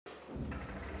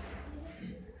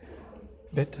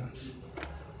Better.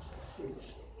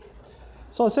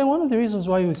 So I was saying one of the reasons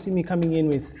why you see me coming in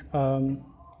with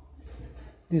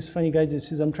these funny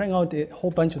gadgets is I'm trying out a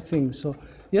whole bunch of things. So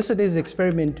yesterday's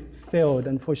experiment failed,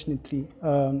 unfortunately.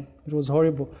 It was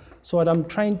horrible. So what I'm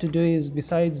trying to do is,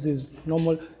 besides this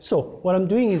normal, so what I'm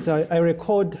doing is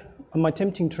I'm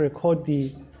attempting to record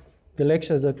the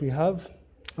lectures that we have.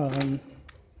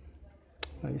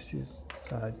 This is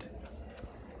sad.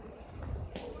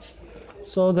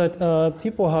 So that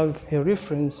people have a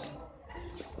reference.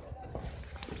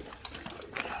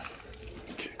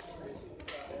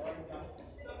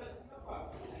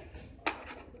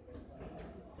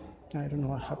 I don't know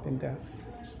what happened there.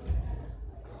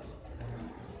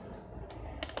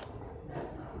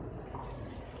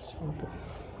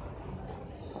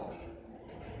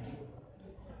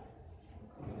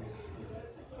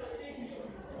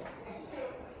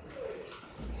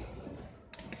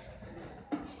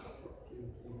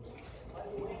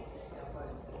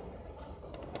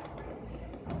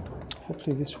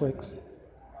 Hopefully this works.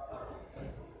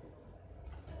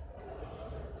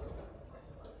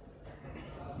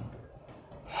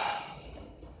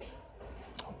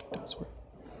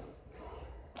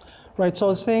 Right, so I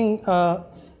was saying, I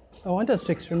want us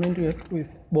to experiment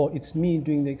with, well, it's me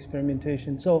doing the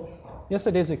experimentation. So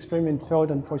yesterday's experiment failed,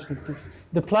 unfortunately.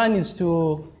 The plan is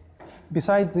to,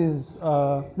 besides these,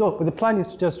 the plan is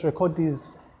to just record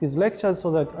these lectures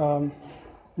so that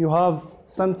you have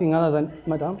something other than,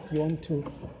 Madam, you want to,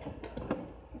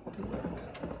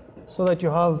 so that you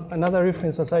have another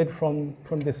reference aside from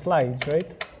the slides,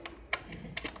 right?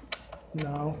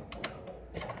 Now,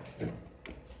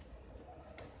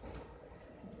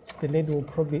 the lady will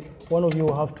probably, one of you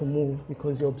will have to move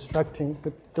because you're obstructing,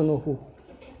 but don't know who.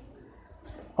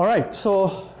 All right,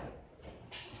 so.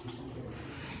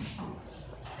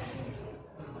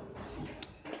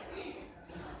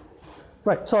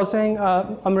 Right, so I was saying,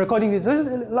 I'm recording this.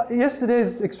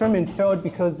 Yesterday's experiment failed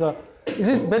because, is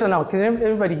it better now? Can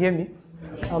everybody hear me?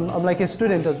 I'm like a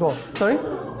student as well. Sorry?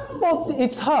 Well,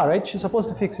 it's her, right? She's supposed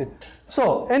to fix it.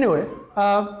 So anyway,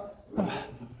 I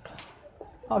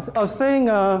was saying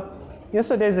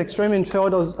yesterday's experiment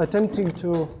failed. I was attempting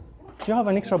to, do you have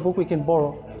an extra book we can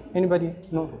borrow? Anybody?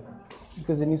 No?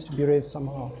 Because it needs to be raised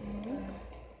somehow.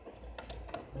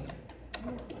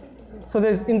 So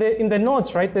there's in the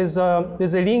notes, right? There's a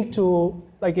link to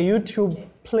like a YouTube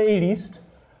playlist.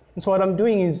 And so what I'm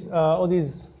doing is all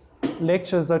these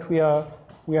lectures that we are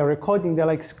recording, they're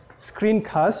like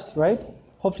screencasts, right?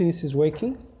 Hopefully this is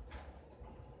working.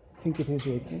 I think it is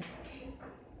working.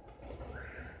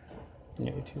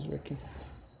 Yeah, it is working.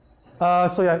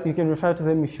 So yeah, you can refer to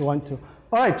them if you want to.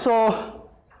 All right, so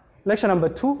lecture number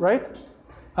 2, right?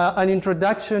 An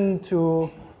introduction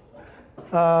to,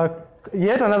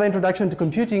 yet another introduction to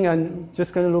computing, and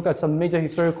just going to look at some major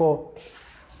historical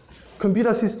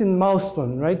computer system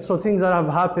milestones, right? So things that have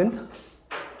happened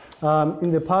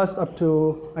in the past up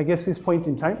to, I guess, this point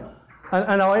in time.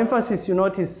 And our emphasis, you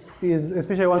notice, is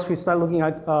especially once we start looking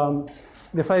at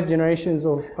the 5 generations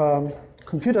of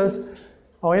computers,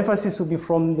 our emphasis will be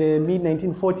from the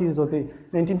mid-1940s or the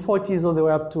 1940s all the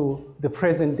way up to the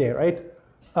present day, right?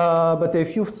 But there are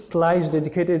a few slides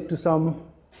dedicated to some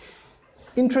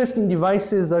interesting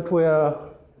devices that were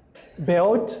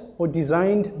built or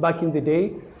designed back in the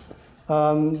day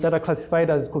that are classified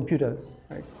as computers,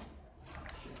 right?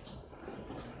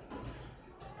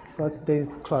 So that's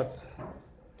today's class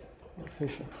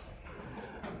session.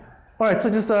 All right,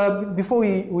 so just before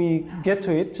we get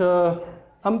to it,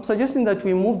 I'm suggesting that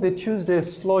we move the Tuesday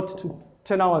slot to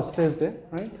 10 hours Thursday,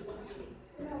 right?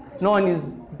 No one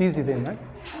is busy then, right?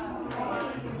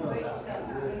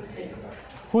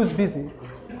 Who's busy?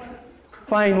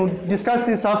 Fine, we'll discuss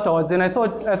this afterwards. And I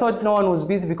thought no one was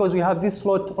busy because we have this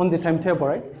slot on the timetable,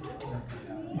 right?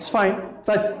 It's fine,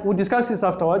 but we'll discuss this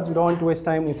afterwards. You don't want to waste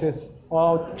time with this. Or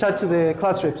I'll chat to the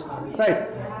class reps. Right.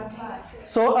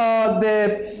 So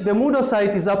the Moodle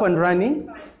site is up and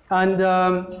running, and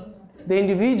the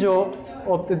individual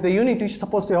of the unit which is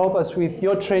supposed to help us with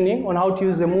your training on how to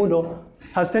use the Moodle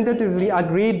has tentatively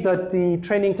agreed that the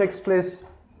training takes place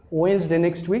Wednesday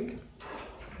next week,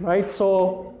 right?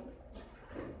 So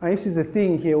this is a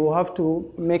thing here. We'll have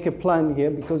to make a plan here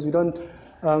because we don't.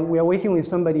 We are working with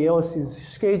somebody else's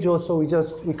schedule, so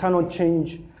we cannot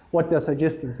change what they're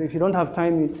suggesting. So if you don't have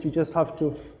time, you just have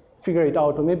to figure it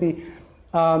out, or maybe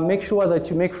make sure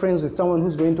that you make friends with someone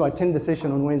who's going to attend the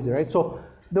session on Wednesday, right? So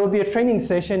there will be a training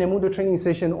session, a Moodle training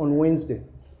session on Wednesday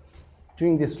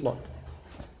during this slot.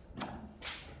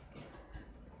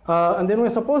 And then we're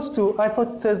supposed to, I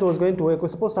thought Thursday was going to work. We're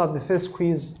supposed to have the first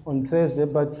quiz on Thursday,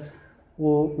 but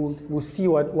we'll see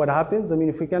what happens. I mean,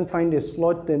 if we can't find a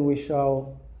slot, then we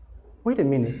shall, wait a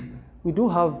minute. We do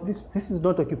have, this is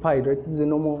not occupied, right? This is a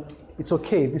normal, it's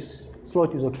okay. This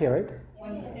slot is okay, right?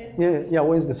 Wednesday. Yeah,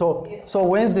 Wednesday. So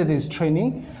Wednesday there's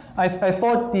training. I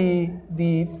thought the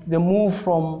move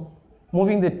from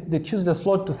moving the Tuesday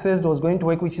slot to Thursday was going to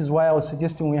work, which is why I was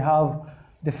suggesting we have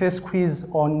the first quiz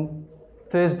on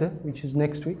Thursday, which is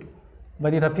next week.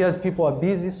 But it appears people are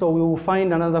busy, so we will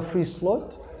find another free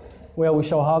slot where we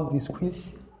shall have this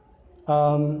quiz.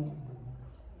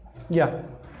 Yeah,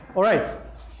 all right.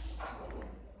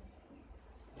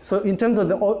 So in terms of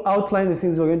the outline, the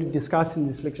things we're going to discuss in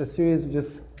this lecture series, we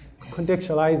just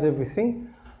contextualize everything.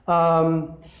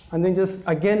 And then just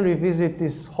again revisit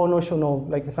this whole notion of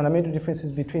like the fundamental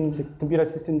differences between the computer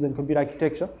systems and computer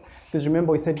architecture. Because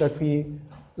remember we said that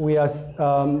we are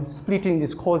splitting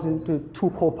this course into two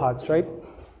core parts, right?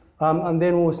 And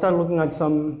then we'll start looking at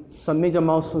some major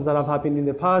milestones that have happened in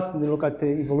the past, and then look at the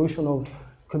evolution of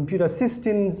computer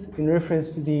systems in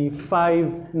reference to the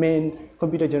 5 main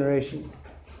computer generations.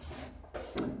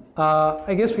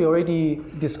 I guess we already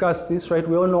discussed this, right?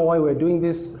 We all know why we're doing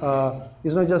this.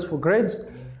 It's not just for grades,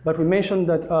 but we mentioned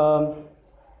that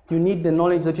you need the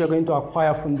knowledge that you're going to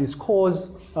acquire from this course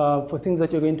for things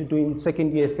that you're going to do in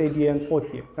second year, third year, and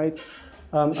fourth year, right?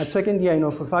 At second year, I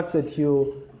know for a fact that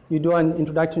you do an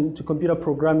introduction to computer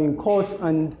programming course,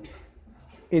 and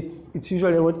it's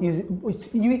usually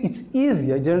it's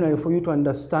easier generally for you to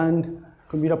understand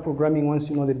computer programming once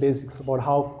you know the basics about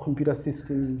how computer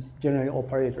systems generally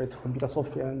operate, right? So computer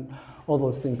software and all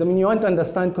those things. I mean, you want to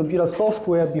understand computer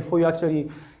software before you actually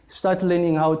start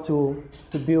learning how to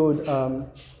build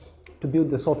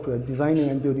the software, designing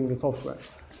and building the software.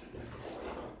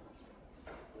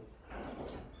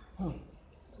 Oh.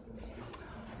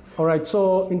 All right,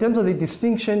 so in terms of the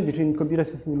distinction between computer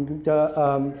systems and computer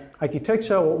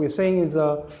architecture, what we're saying is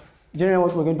generally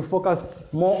what we're going to focus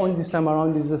more on this time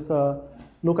around is just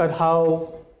look at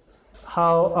how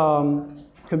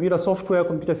computer software,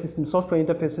 computer system software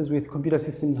interfaces with computer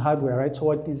systems hardware, right? So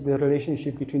what is the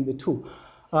relationship between the two?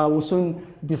 We'll soon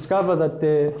discover that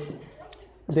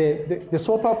the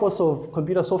sole purpose of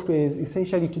computer software is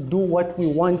essentially to do what we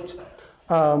want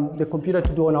the computer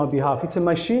to do on our behalf. It's a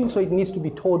machine, so it needs to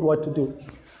be told what to do,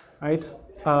 right?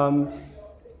 And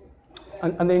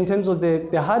then in terms of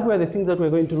the hardware, the things that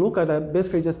we're going to look at are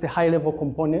basically just the high-level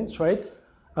components, right?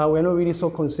 We're not really so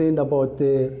concerned about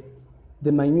the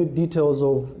minute details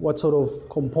of what sort of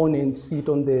components sit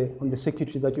on the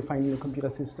circuitry that you find in a computer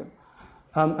system.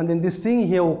 And then this thing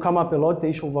here will come up a lot, the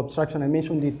issue of abstraction. I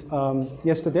mentioned it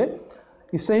yesterday.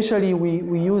 Essentially,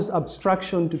 we use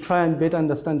abstraction to try and better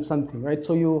understand something, right?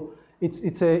 So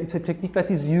it's a technique that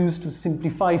is used to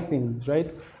simplify things,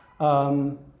 right?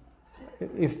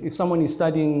 If someone is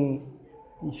studying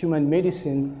human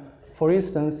medicine, for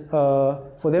instance,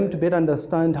 for them to better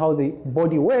understand how the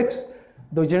body works,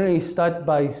 they'll generally start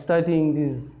by studying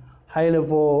these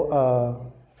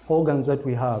high-level organs that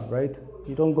we have, right?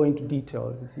 You don't go into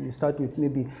details. You start with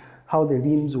maybe how the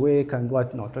limbs work and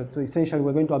whatnot, right? So essentially,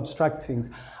 we're going to abstract things.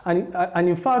 And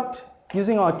in fact,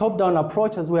 using our top-down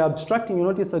approach, as we're abstracting, you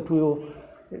notice that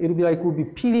it'll be like we'll be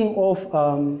peeling off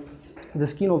the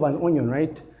skin of an onion,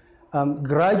 right?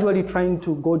 Gradually trying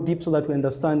to go deep so that we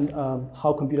understand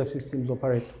how computer systems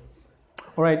operate.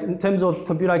 All right, in terms of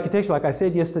computer architecture, like I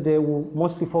said yesterday, we'll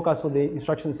mostly focus on the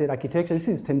instruction set architecture. This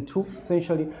is term 2,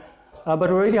 essentially. But we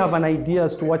already have an idea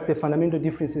as to what the fundamental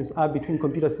differences are between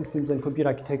computer systems and computer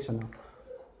architecture now.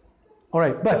 All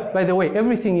right, but by the way,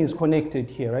 everything is connected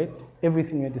here, right?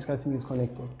 Everything we're discussing is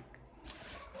connected.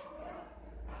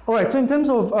 All right, so in terms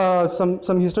of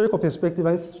some historical perspective,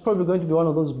 and this is probably going to be one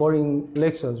of those boring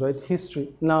lectures, right?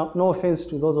 History. Now, no offense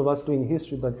to those of us doing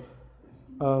history, but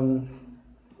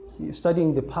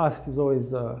studying the past is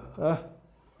always, I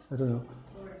don't know.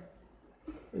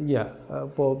 Yeah,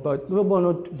 but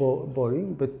not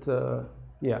boring, but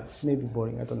yeah, maybe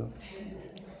boring, I don't know.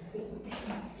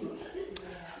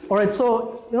 All right,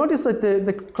 so you notice that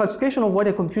the classification of what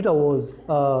a computer was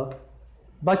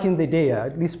back in the day,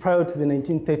 at least prior to the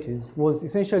 1930s, was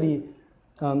essentially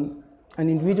an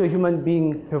individual human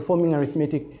being performing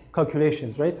arithmetic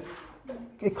calculations, right?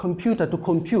 A computer to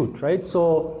compute, right?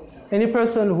 So any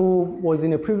person who was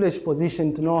in a privileged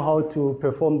position to know how to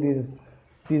perform these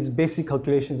basic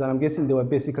calculations, and I'm guessing they were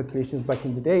basic calculations back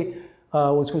in the day,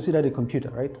 was considered a computer,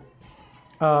 right?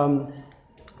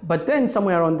 But then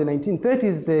somewhere around the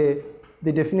 1930s,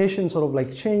 the definition sort of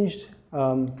like changed,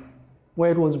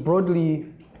 where it was broadly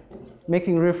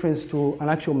making reference to an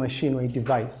actual machine or a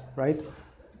device, right?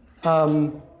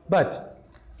 But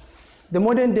the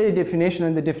modern day definition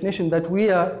and the definition that we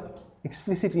are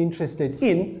explicitly interested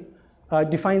in,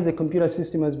 defines a computer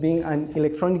system as being an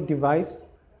electronic device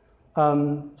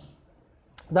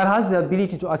that has the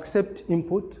ability to accept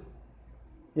input,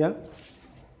 yeah,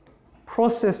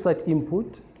 process that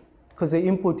input, because the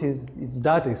input is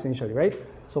data essentially, right?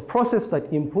 So process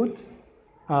that input,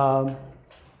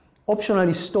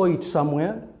 optionally store it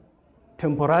somewhere,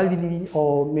 temporarily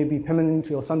or maybe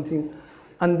permanently or something,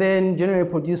 and then generally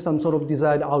produce some sort of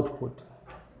desired output,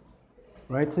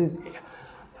 right? So it's,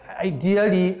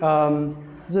 ideally, these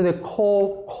are the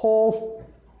core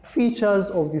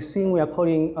features of this thing we are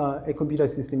calling a computer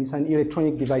system. It's an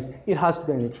electronic device. It has to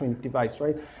be an electronic device,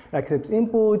 right? It accepts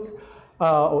inputs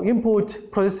or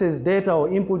input, processes data or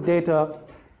input data,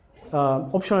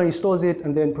 optionally stores it,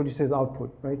 and then produces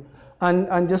output, right?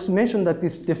 And just to mention that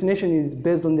this definition is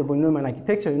based on the von Neumann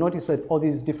architecture. You notice that all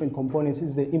these different components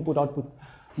is the input-output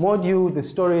module. The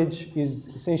storage is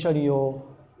essentially your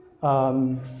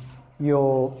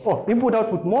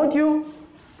input-output module.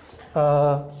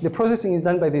 The processing is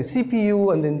done by the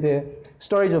CPU, and then the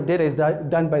storage of data is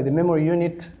done by the memory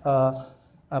unit.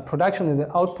 Production of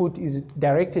the output is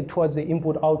directed towards the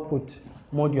input-output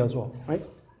module as well, right?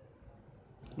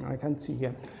 I can't see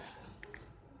here.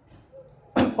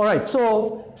 All right,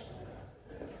 so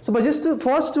but just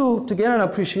for us to get an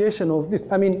appreciation of this,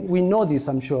 I mean, we know this,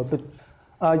 I'm sure, but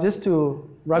just to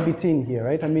rub it in here,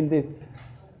 right? I mean, the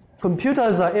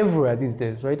computers are everywhere these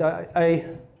days, right?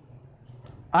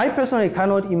 I personally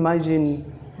cannot imagine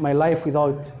my life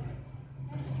without.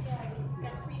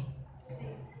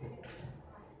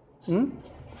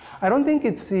 I don't think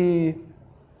it's the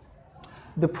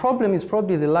problem is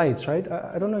probably the lights, right?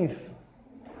 I don't know if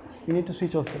you need to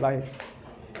switch off the lights.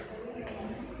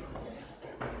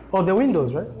 Or the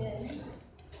windows, right?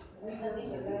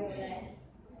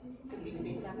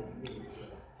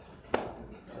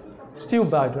 Still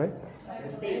bad, right?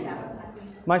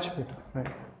 Much better, right?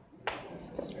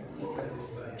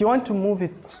 Do you want to move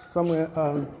it somewhere?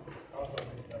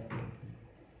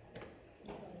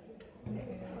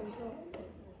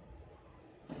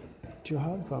 Do you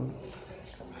have?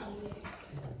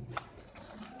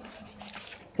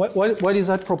 What is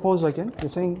that proposal again? You're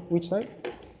saying which side?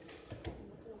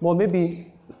 Well,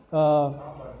 maybe.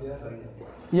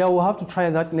 Yeah, we'll have to try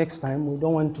that next time. We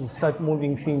don't want to start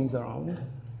moving things around.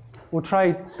 We'll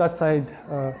try that side.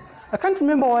 I can't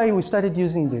remember why we started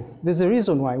using this. There's a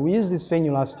reason why. We used this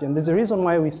venue last year, and there's a reason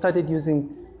why we started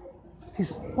using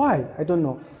this. Why? I don't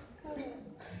know.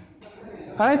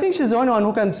 And I think she's the only one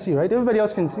who can see, right? Everybody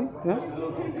else can see? Yeah?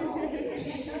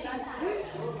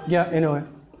 Yeah, anyway.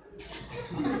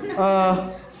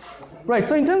 Right,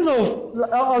 so in terms of,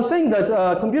 I was saying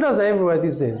that computers are everywhere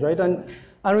these days, right? And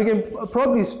we can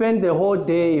probably spend the whole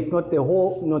day, if not the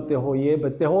whole year,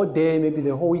 but the whole day, maybe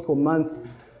the whole week or month,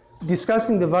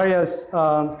 discussing the various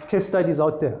case studies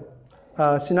out there,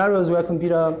 scenarios where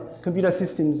computer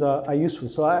systems are useful.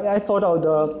 So I thought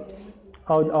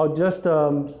I would just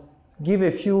give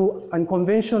a few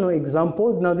unconventional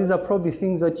examples. Now, these are probably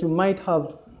things that you might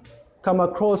have come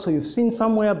across or you've seen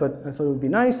somewhere, but I thought it would be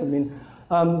nice. I mean,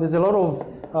 there's a lot of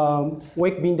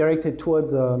work being directed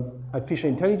towards artificial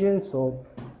intelligence, so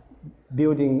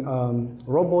building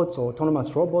robots or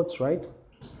autonomous robots, right?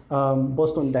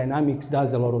 Boston Dynamics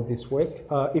does a lot of this work.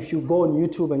 If you go on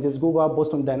YouTube and just Google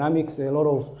Boston Dynamics, there are a lot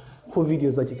of cool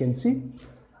videos that you can see.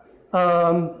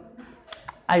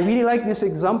 I really like this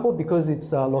example because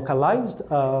it's localized.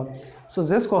 So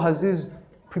Zesco has these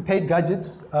prepaid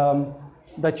gadgets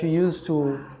that you use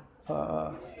to,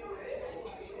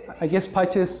 I guess,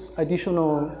 purchase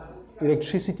additional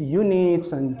electricity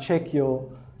units and check your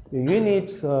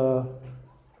units or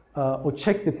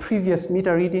check the previous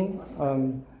meter reading.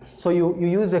 So you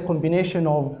use a combination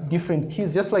of different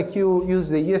keys, just like you use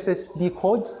the USSD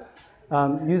codes.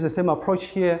 Use the same approach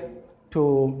here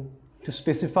to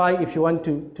specify if you want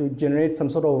to generate some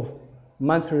sort of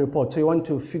monthly report. So you want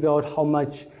to figure out how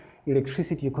much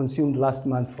electricity you consumed last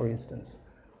month, for instance,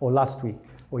 or last week,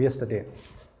 or yesterday,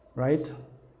 right?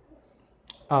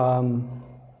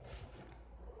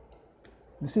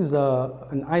 This is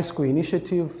an iSchool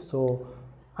initiative. So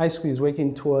iSchool is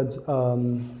working towards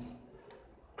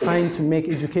trying to make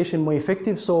education more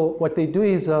effective. So what they do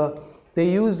is they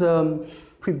use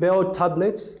pre-built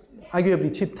tablets,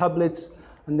 arguably cheap tablets,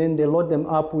 and then they load them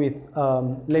up with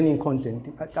learning content.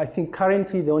 I think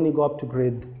currently they only go up to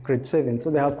grade 7. So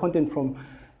they have content from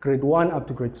grade 1 up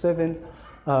to grade 7.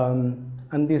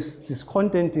 And this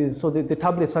content is, so the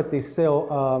tablets that they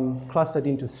sell clustered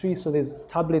into 3. So there's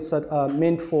tablets that are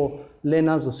meant for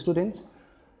learners or students,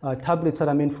 tablets that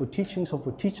are meant for teaching, so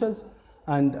for teachers,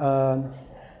 and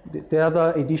the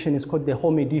other edition is called the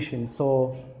home edition.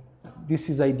 So this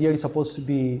is ideally supposed to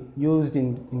be used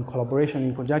in collaboration,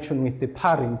 in conjunction with the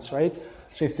parents, right?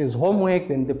 So if there's homework,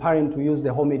 then the parent will use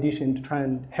the home edition to try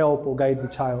and help or guide the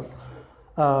child.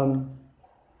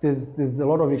 There's a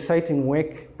lot of exciting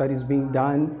work that is being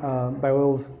done by way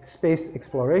of space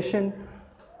exploration.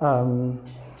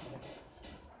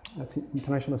 That's the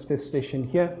International Space Station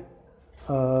here.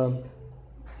 Now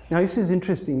this is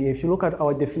interesting. If you look at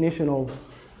our definition of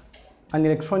an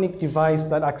electronic device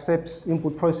that accepts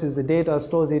input, processes the data,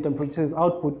 stores it, and produces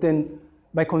output, then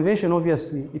by convention,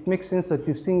 obviously, it makes sense that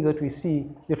these things that we see,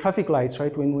 the traffic lights,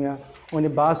 right, when we are on a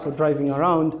bus or driving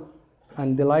around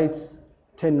and the lights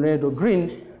turn red or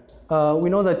green, we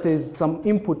know that there's some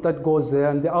input that goes there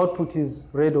and the output is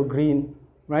red or green,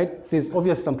 right? There's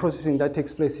obviously some processing that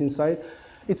takes place inside.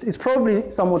 It's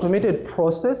probably some automated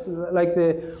process, like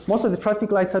most of the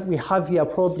traffic lights that we have here are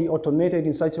probably automated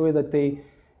in such a way that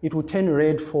it will turn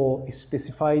red for a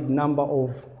specified number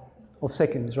of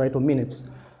seconds, right, or minutes.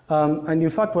 And in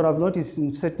fact, what I've noticed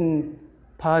in certain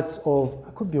parts of,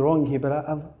 I could be wrong here, but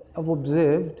I've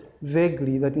observed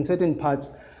vaguely that in certain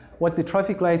parts, what the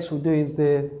traffic lights will do is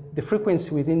the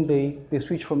frequency within they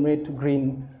switch from red to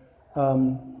green,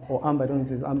 or amber, I don't know if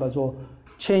there's amber as well,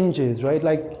 changes, right?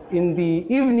 Like in the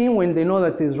evening when they know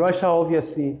that there's rush hour,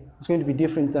 obviously it's going to be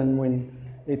different than when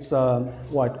it's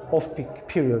off-peak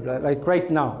period, right? Like right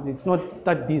now, it's not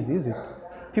that busy, is it?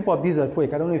 People are busy at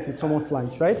work. I don't know if it's almost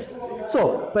lunch, right?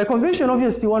 So by convention,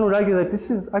 obviously one would argue that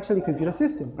this is actually a computer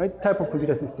system, right? Type of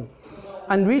computer system.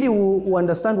 And really we'll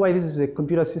understand why this is a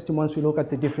computer system once we look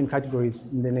at the different categories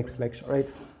in the next lecture, right?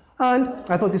 And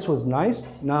I thought this was nice.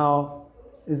 Now,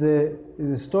 is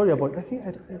a story about, I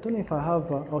don't know if I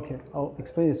have, okay, I'll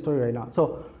explain the story right now.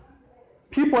 So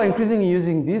people are increasingly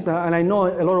using this, and I know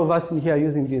a lot of us in here are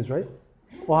using this, right?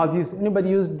 Or have used, anybody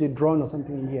used the drone or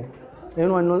something in here?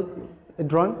 Anyone know a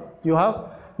drone? You have?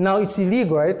 Now it's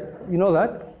illegal, right? You know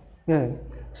that? Yeah.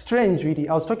 Strange, really.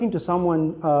 I was talking to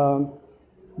someone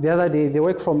the other day. They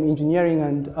work from engineering,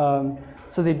 and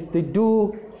so they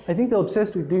do, I think they're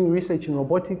obsessed with doing research in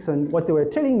robotics, and what they were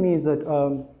telling me is that,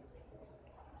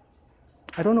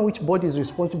 I don't know which body is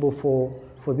responsible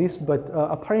for this, but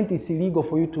apparently it's illegal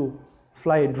for you to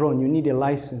fly a drone. You need a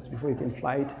license before you can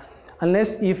fly it,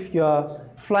 unless if you're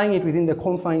flying it within the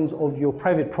confines of your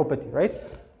private property, right?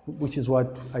 Which is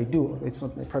what I do. It's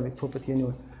not my private property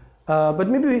anyway. But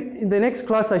maybe in the next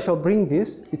class I shall bring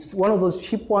this. It's one of those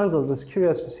cheap ones. I was just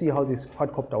curious to see how this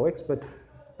quadcopter works, but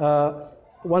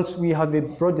once we have a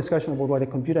broad discussion about what a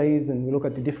computer is and we look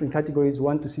at the different categories, we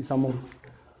want to see some of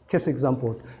case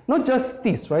examples. Not just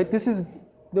this, right? This is,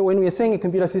 when we are saying a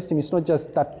computer system, it's not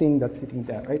just that thing that's sitting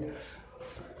there, right?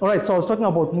 All right, so I was talking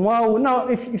about MWAU. Now,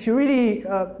 if you really,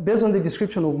 based on the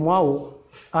description of MWAU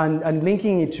and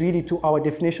linking it really to our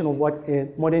definition of what a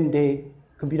modern day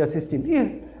computer system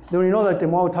is, then we know that the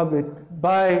MWAU tablet,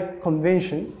 by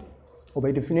convention, or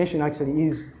by definition actually,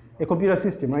 is a computer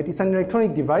system, right? It's an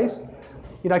electronic device.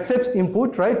 It accepts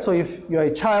input, right? So if you're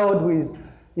a child who is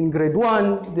in grade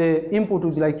 1, the input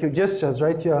would be like your gestures,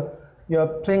 right? You're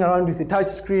playing around with the touch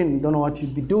screen, you don't know what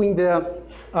you'd be doing there.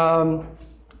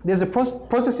 There's a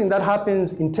processing that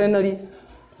happens internally.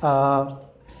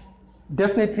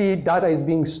 Definitely data is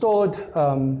being stored.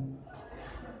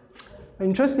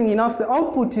 Interestingly enough, the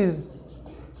output is,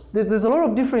 there's a lot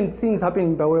of different things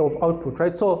happening by way of output,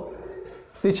 right? So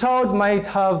the child might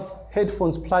have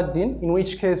headphones plugged in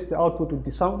which case the output would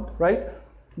be sound, right?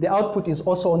 The output is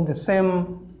also on the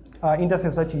same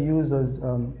interface that you use as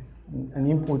an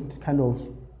input kind of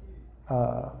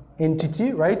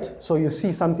entity, right? So you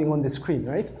see something on the screen,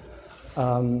 right?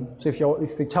 So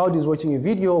if the child is watching a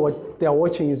video, what they are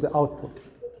watching is the output.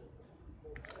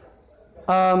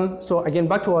 So again,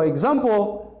 back to our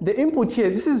example, the input here,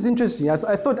 this is interesting. I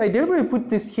thought I deliberately put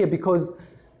this here because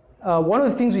one of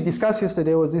the things we discussed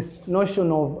yesterday was this notion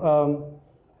of,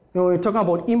 when we're talking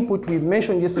about input, we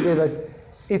mentioned yesterday that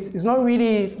it's not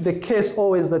really the case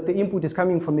always that the input is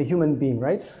coming from a human being,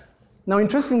 right? Now,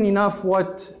 interestingly enough,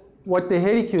 what the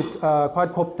Helicute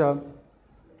quadcopter,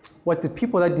 what the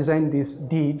people that designed this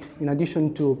did, in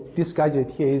addition to this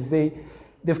gadget here, is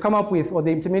they've come up with, or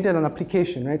they implemented an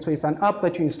application, right? So it's an app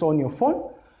that you install on your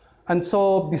phone. And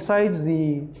so besides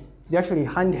the actually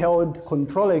handheld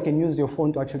controller, you can use your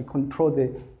phone to actually control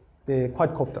the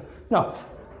quadcopter. Now,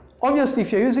 obviously,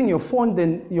 if you're using your phone,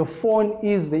 then your phone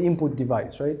is the input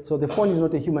device, right? So the phone is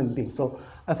not a human being. So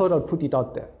I thought I'd put it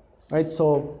out there, right?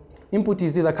 So input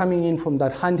is either coming in from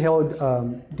that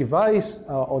handheld device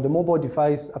or the mobile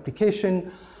device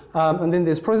application. And then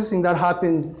there's processing that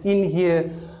happens in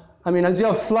here. I mean, as you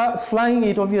are flying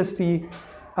it, obviously,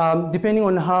 depending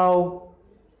on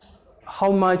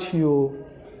how much you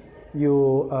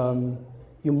you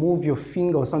move your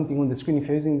finger or something on the screen, if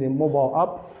you're using the mobile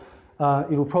app,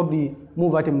 it will probably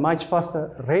move at a much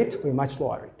faster rate or a much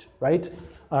lower rate, right?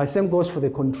 Same goes for the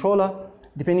controller.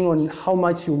 Depending on how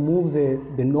much you move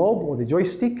the knob or the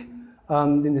joystick,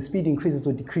 then the speed increases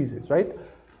or decreases, right?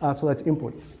 So that's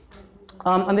input.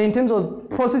 And then in terms of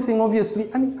processing,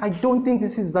 obviously, I mean, I don't think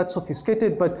this is that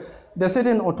sophisticated, but there are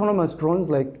certain autonomous drones,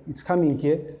 like it's coming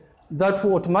here, that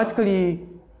will automatically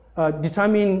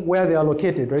determine where they are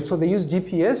located, right? So they use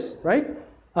GPS, right?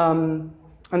 And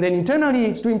then internally,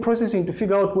 it's doing processing to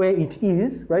figure out where it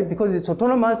is, right? Because it's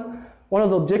autonomous, one of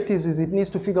the objectives is it needs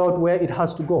to figure out where it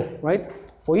has to go, right?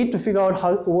 For it to figure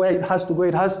out where it has to go,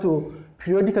 it has to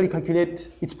periodically calculate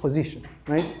its position,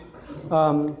 right?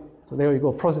 So there we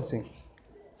go, processing.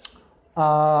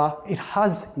 It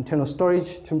has internal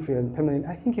storage, temporary and permanent.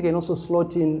 I think you can also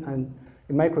slot in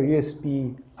a micro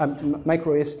USB,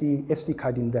 micro SD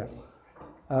card in there.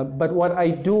 But what I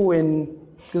do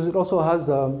because it also has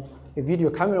a video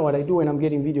camera, what I do when I'm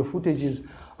getting video footage is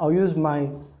I'll use my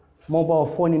mobile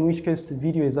phone, in which case the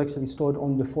video is actually stored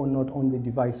on the phone, not on the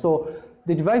device. So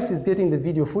the device is getting the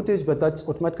video footage, but that's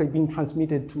automatically being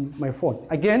transmitted to my phone.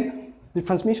 Again, the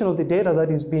transmission of the data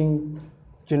that is being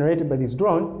generated by this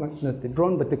drone, not the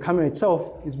drone, but the camera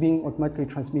itself is being automatically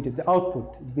transmitted. The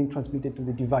output is being transmitted to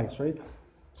the device, right?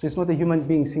 So it's not a human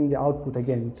being seeing the output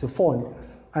again, it's a phone.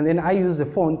 And then I use the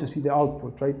phone to see the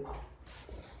output, right?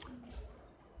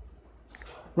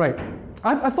 Right.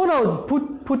 I thought I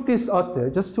would put this out there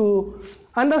just to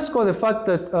underscore the fact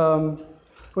that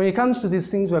when it comes to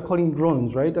these things we're calling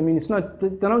drones, right? I mean,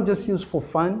 they're not just used for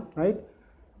fun, right?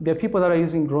 There are people that are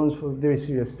using drones for a very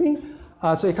serious thing.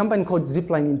 So a company called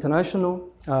Zipline International,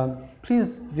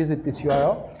 please visit this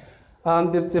URL.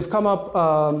 They've come up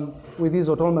with these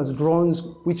autonomous drones,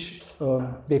 which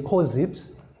they call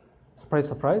Zips. Surprise,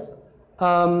 surprise.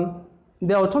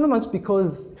 They're autonomous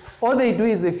because all they do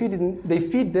is they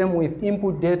feed them with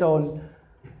input data on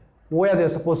where they're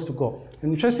supposed to go.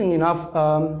 And interestingly enough,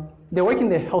 they work in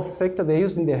the health sector. They're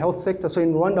used in the health sector. So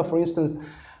in Rwanda, for instance,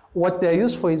 what they're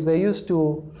used for is they're used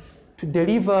to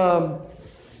deliver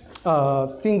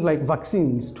things like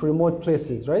vaccines to remote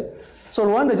places, right? So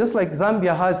Rwanda, just like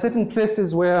Zambia, has certain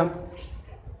places where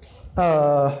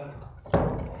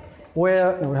we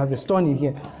have a stone in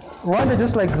here. Rwanda,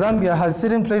 just like Zambia, has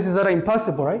certain places that are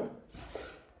impassable, right?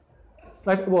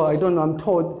 Like, well, I don't know, I'm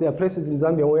told there are places in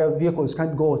Zambia where vehicles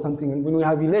can't go or something. And when we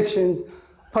have elections,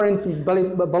 apparently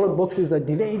ballot boxes are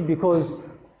delayed because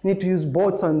need to use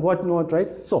boats and whatnot,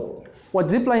 right? So what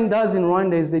Zipline does in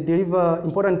Rwanda is they deliver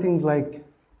important things like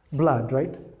blood,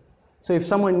 right? So if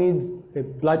someone needs a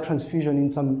blood transfusion in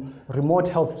some remote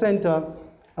health center,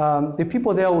 the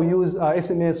people there will use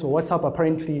SMS or WhatsApp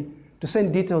apparently to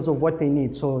send details of what they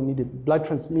need. So need a blood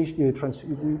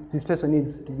transfusion, this person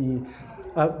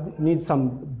needs some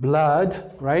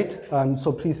blood, right?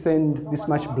 So please send this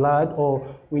much blood, or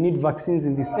we need vaccines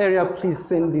in this area, please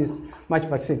send this much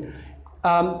vaccine.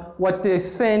 What they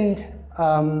send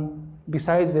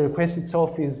besides the request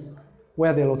itself is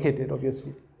where they're located,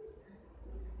 obviously.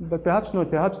 But perhaps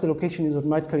not, perhaps the location is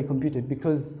automatically computed,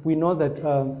 because we know that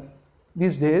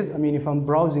these days, I mean, if I'm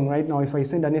browsing right now, if I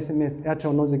send an SMS,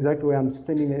 Airtel knows exactly where I'm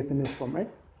sending the SMS from, right?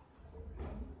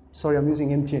 Sorry, I'm using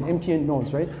MTN. MTN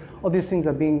knows, right? All these things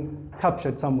are being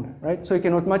captured somewhere, right? So you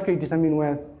can automatically determine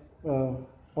where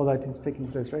all that is taking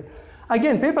place, right?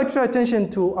 Again, pay particular attention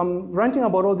to, I'm ranting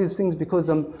about all these things because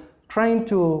I'm trying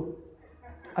to,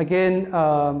 again,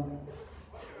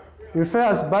 refer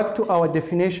us back to our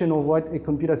definition of what a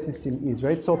computer system is,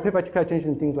 right? So pay particular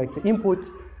attention to things like the input,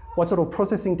 what sort of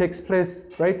processing takes place,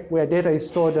 right? Where data is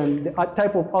stored and the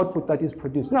type of output that is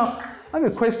produced. Now, I have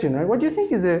a question, right? What do you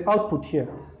think is the output here?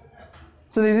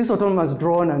 So there's this autonomous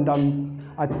drone and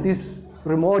I'm at this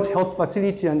remote health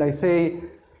facility and I say,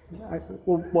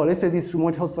 well, let's say this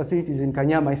remote health facility is in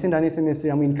Kanyama. I send an SMS, say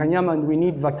I'm in Kanyama and we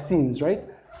need vaccines, right?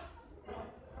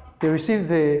 They receive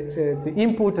the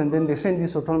input and then they send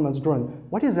this autonomous drone.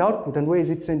 What is the output and where is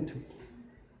it sent to?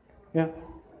 Yeah?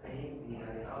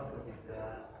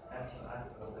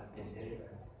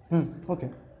 Okay.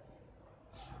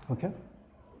 Okay.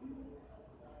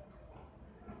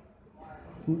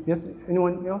 Yes,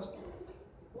 anyone else?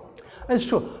 That's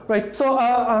true, right? So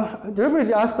I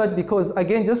deliberately asked that because,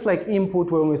 again, just like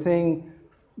input, when we're saying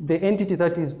the entity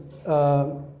that is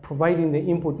providing the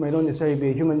input might not necessarily be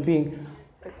a human being,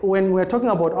 when we're talking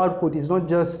about output, it's not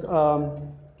just,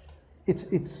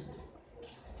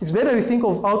 it's better to think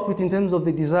of output in terms of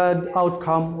the desired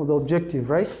outcome or the objective,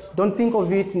 right? Don't think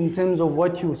of it in terms of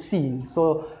what you see.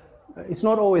 So it's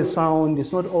not always sound,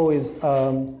 it's not always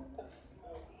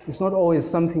It's not always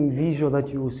something visual that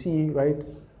you will see, right?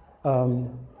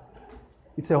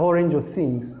 It's a whole range of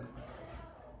things.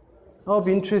 That'll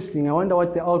be interesting. I wonder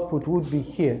what the output would be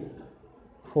here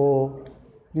for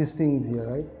these things here,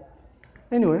 right?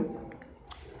 Anyway,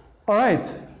 all right.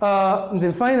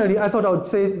 Then finally, I thought I would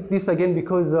say this again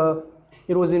because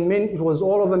it was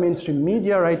all over mainstream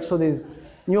media, right? So there's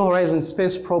New Horizons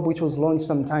space probe, which was launched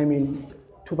sometime in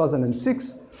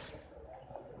 2006.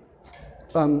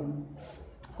 I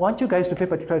want you guys to pay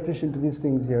particular attention to these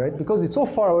things here, right? Because it's so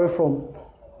far away from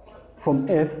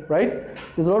Earth, right?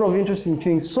 There's a lot of interesting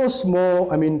things. So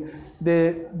small. I mean,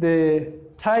 the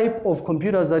type of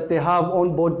computers that they have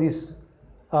on board this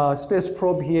space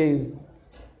probe here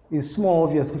is small,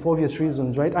 obviously, for obvious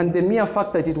reasons, right? And the mere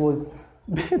fact that it was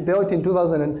built in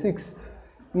 2006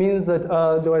 means that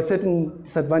there were certain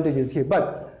disadvantages here.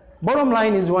 But bottom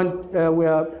line is we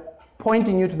are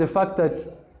pointing you to the fact that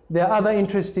there are other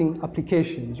interesting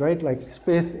applications, right? Like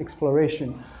space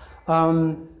exploration.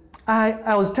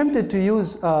 I was tempted to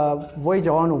use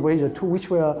Voyager 1 or Voyager 2, which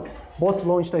were both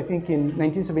launched, I think, in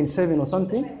 1977 or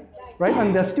something, right?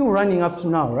 And they're still running up to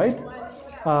now, right?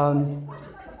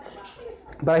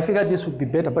 But I figured this would be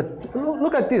better. But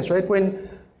look at this, right?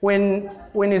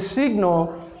 When a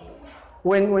signal,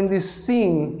 when this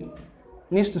thing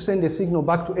needs to send a signal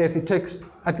back to Earth, it takes,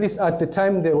 at least at the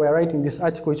time they were writing this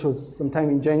article, which was sometime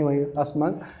in January last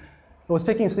month, it was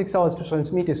taking 6 hours to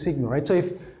transmit a signal, right? So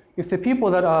if the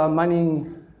people that are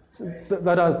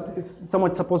that are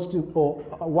somewhat supposed to, or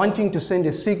wanting to send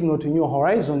a signal to New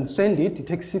Horizons, send it, it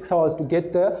takes 6 hours to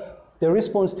get there. The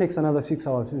response takes another 6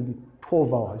 hours, maybe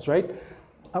 12 hours, right?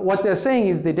 What they're saying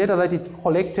is the data that it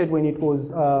collected when it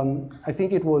was, I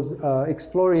think it was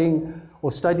exploring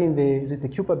or studying is it the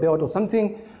Kuiper belt or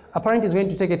something, apparently it's going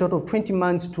to take a total of 20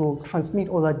 months to transmit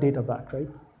all that data back, right?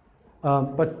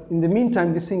 But in the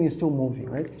meantime, this thing is still moving,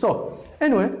 right? So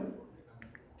anyway,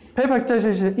 paper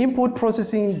input,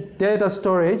 processing, data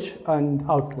storage, and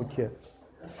output here.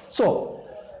 So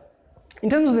in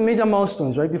terms of the major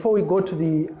milestones, right, before we go to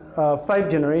the 5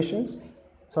 generations,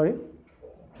 sorry,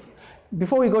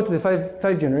 before we go to the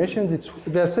five generations,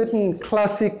 there are certain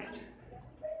classic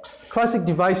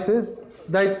devices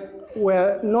that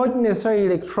were not necessarily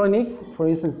electronic. For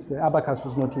instance, the abacus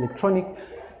was not electronic,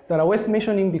 that are worth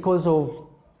mentioning because of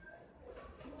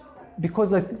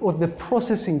the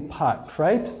processing part,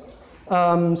 right?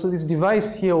 So this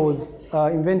device here was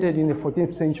invented in the 14th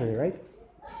century, right?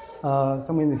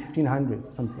 Somewhere in the 1500s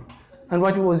or something. And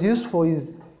what it was used for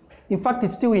is, in fact,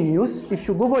 it's still in use. If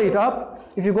you Google it up,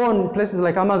 if you go on places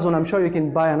like Amazon, I'm sure you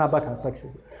can buy an abacus,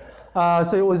 actually.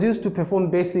 So it was used to perform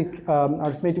basic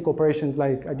arithmetic operations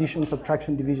like addition,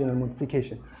 subtraction, division, and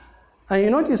multiplication. And you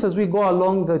notice as we go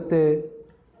along that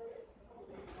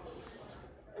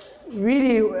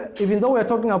really, even though we're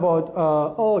talking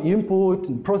about input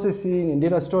and processing and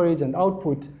data storage and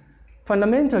output,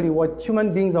 fundamentally what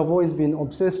human beings have always been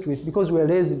obsessed with, because we're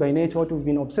lazy by nature, what we've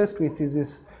been obsessed with is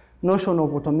this notion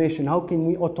of automation. How can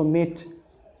we automate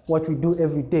what we do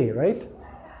every day, right?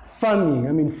 Farming,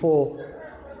 I mean, for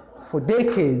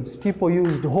decades, people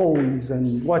used hoes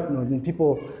and whatnot, and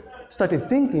people started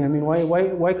thinking, I mean,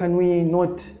 why can we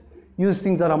not use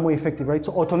things that are more effective, right?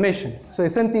 So automation. So the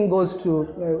same thing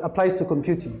applies to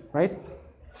computing, right?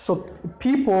 So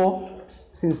people,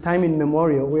 since time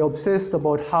immemorial, were obsessed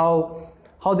about how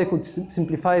they could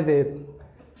simplify the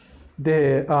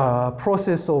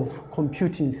process of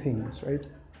computing things, right?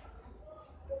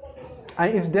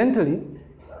 And incidentally,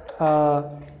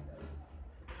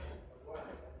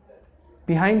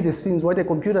 behind the scenes, what a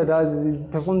computer does is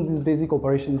it performs these basic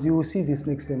operations. You will see this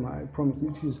next time, I promise.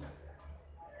 This is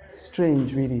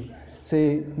strange, really.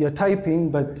 Say you're typing,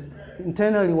 but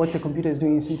internally what the computer is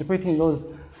doing is interpreting those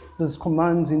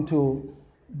commands into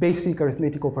basic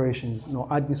arithmetic operations. You know,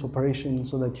 add this operation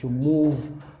so that you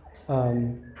move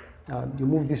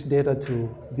this data to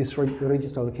this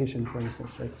register location, for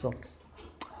instance, right? So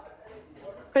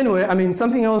anyway, I mean,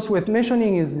 something else worth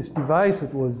mentioning is this device.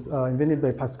 It was invented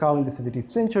by Pascal in the 17th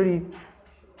century.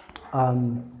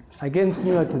 Again,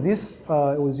 similar to this,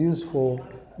 it was used for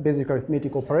basic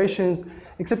arithmetic operations,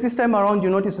 except this time around, you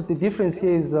notice that the difference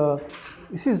here is,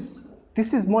 this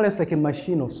is more or less like a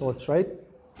machine of sorts, right?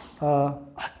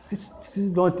 This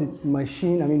is not a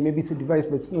machine. I mean, maybe it's a device,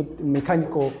 but it's not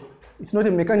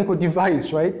a mechanical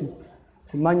device, right? It's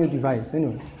a manual device,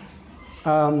 anyway.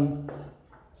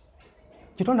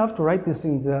 You don't have to write these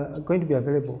things. They're going to be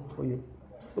available for you.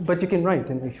 But you can write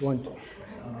them if you want to.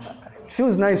 It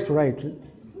feels nice to write.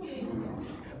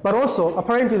 But also,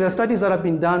 apparently, there are studies that have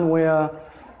been done where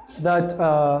that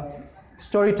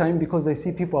story time, because I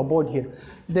see people are bored here.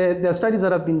 there are studies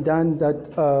that have been done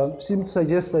that seem to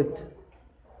suggest that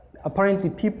apparently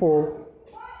people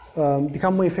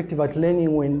become more effective at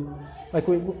learning when, like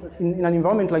in an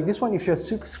environment like this one, if you're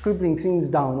scribbling things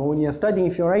down, or when you're studying,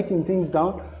 if you're writing things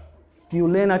down, you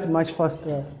learn at a much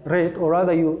faster rate, or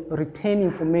rather you retain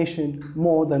information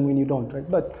more than when you don't, right?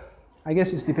 But I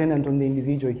guess it's dependent on the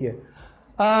individual here.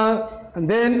 And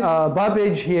then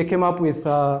Babbage here came up with,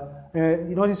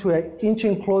 you notice we're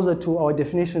inching closer to our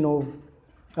definition of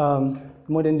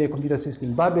modern day computer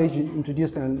system. Babbage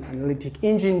introduced an analytic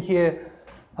engine here.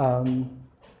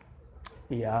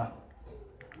 Yeah.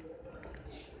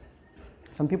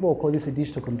 Some people will call this a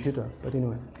digital computer, but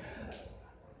anyway.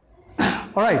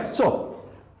 All right, so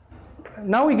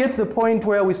now we get to the point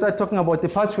where we start talking about the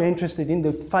parts we're interested in,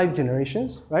 the 5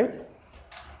 generations, right?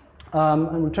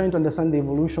 And we're trying to understand the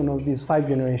evolution of these 5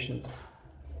 generations.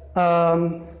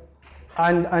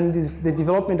 And the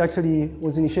development actually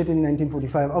was initiated in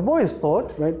 1945. I've always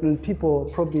thought, right, and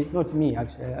people probably, not me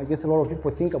actually, I guess a lot of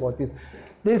people think about this.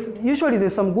 Usually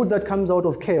there's some good that comes out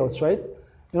of chaos, right?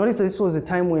 You notice this was a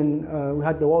time when we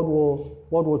had the World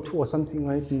War II or something,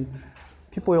 right? And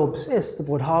people were obsessed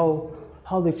about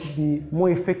how they could be more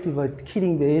effective at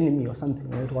killing the enemy or something,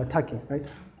 right, or attacking, right?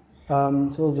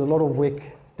 So there was a lot of work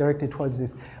directed towards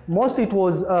this. Mostly it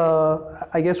was,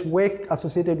 I guess, work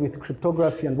associated with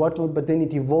cryptography and whatnot, but then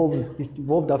it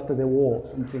evolved after the war or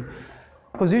something.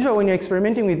 Because usually when you're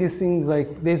experimenting with these things,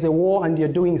 like there's a war and you're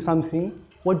doing something,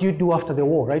 what do you do after the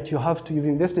war, right? You've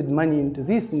invested money into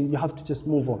this and you have to just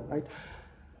move on, right?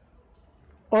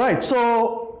 All right,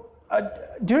 so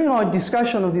during our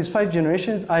discussion of these 5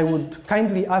 generations, I would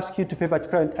kindly ask you to pay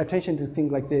particular attention to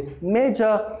things like the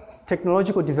major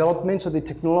technological developments, so the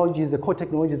technologies, the core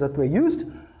technologies that were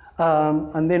used.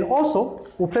 And then also,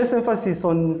 we'll place emphasis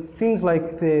on things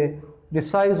like the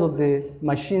size of the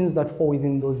machines that fall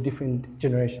within those different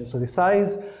generations. So the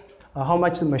size, how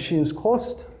much the machines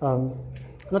cost,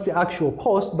 not the actual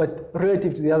cost, but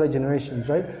relative to the other generations,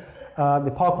 right?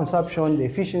 The power consumption, the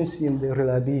efficiency, and the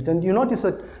reliability. And you notice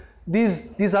that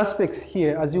these aspects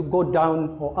here, as you go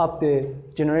down or up the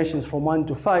generations from 1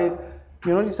 to 5,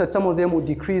 you notice that some of them will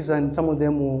decrease and some of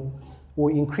them will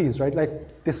increase, right?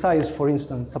 Like the size, for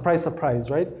instance, surprise, surprise,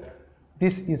 right?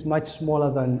 This is much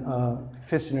smaller than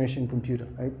first generation computer,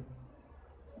 right?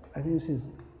 I think this is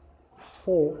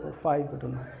 4 or 5, I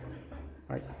don't know,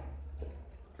 right?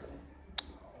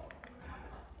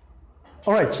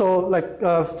 All right, so like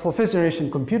for first generation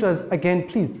computers, again,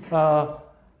 please,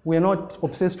 we're not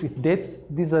obsessed with dates.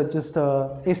 These are just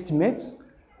estimates.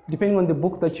 Depending on the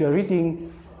book that you're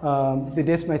reading, the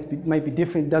dates might be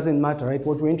different, doesn't matter, right?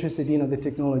 What we're interested in are the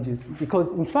technologies.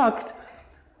 Because in fact,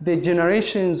 the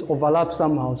generations overlap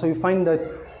somehow. So you find that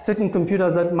certain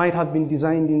computers that might have been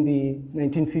designed in the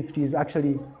 1950s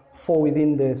actually fall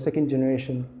within the second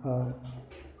generation,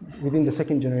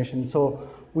 So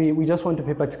we just want to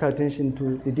pay particular attention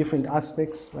to the different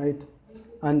aspects, right?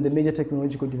 And the major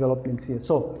technological developments here.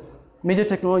 So major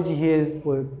technology here is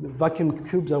the vacuum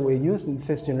tubes that were used in the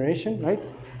first generation, right?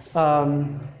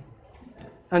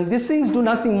 And these things do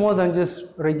nothing more than just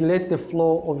regulate the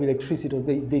flow of electricity.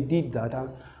 They did that.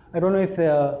 I don't know if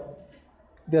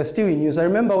they're still in use. I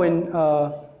remember when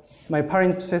my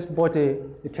parents first bought a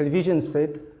television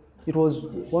set, it was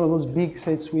one of those big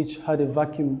sets which had a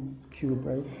vacuum tube,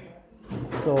 right?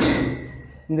 So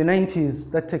in the 90s,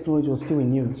 that technology was still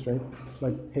in use, right?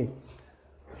 Like, hey.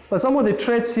 But some of the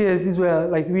traits here, these were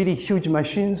like really huge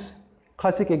machines.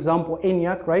 Classic example,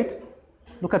 ENIAC, right?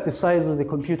 Look at the size of the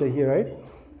computer here, right?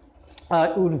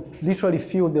 It would literally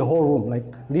fill the whole room. Like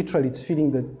literally it's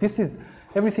filling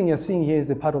everything you're seeing here is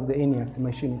a part of the ENIAC, the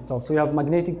machine itself. So you have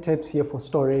magnetic tapes here for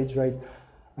storage, right?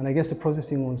 And I guess the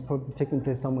processing was probably taking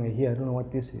place somewhere here. I don't know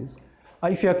what this is.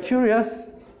 If you're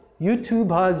curious,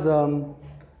 YouTube has a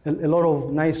lot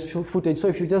of nice footage. So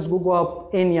if you just Google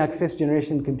up ENIAC first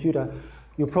generation computer,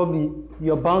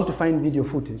 you're bound to find video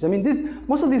footage. I mean,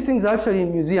 most of these things are actually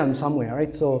in museums somewhere,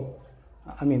 right? So,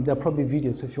 I mean, they're probably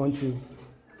videos. So if you want to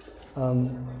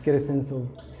get a sense of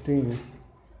doing this,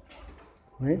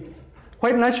 right?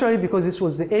 Quite naturally, because this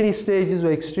was the early stages,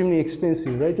 were extremely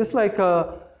expensive, right? Just like I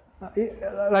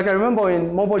remember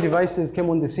when mobile devices came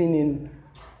on the scene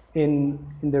in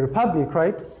the Republic,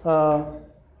 right?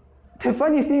 The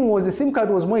funny thing was the SIM card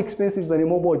was more expensive than a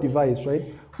mobile device, right?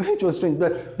 Which was strange,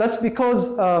 but that's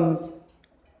because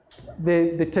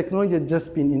the technology had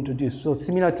just been introduced. So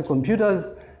similar to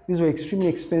computers, these were extremely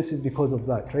expensive because of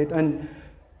that, right? And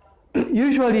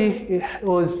usually it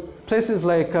was places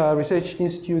like research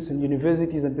institutes and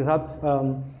universities and perhaps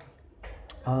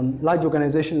large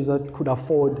organizations that could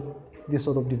afford these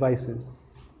sort of devices.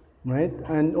 right?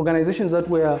 And organizations that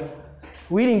were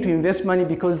willing to invest money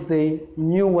because they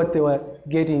knew what they were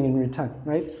getting in return,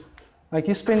 right? Like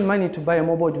you spend money to buy a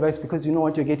mobile device because you know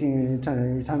what you're getting in return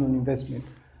on investment.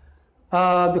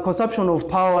 The consumption of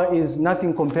power is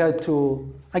nothing compared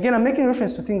to, again, I'm making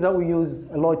reference to things that we use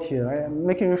a lot here. Right? I'm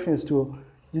making reference to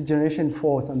this generation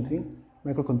 4 or something,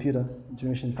 microcomputer,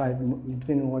 generation 5,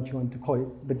 depending on what you want to call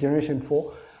it, but generation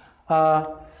 4.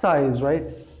 Size, right?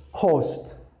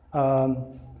 Cost,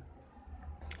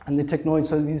 and the technology.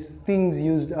 So these things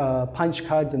used punch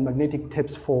cards and magnetic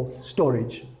tapes for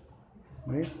storage,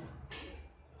 right?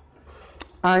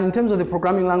 And in terms of the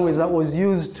programming language that was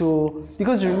used to,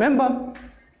 because remember,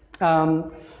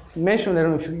 mentioned, I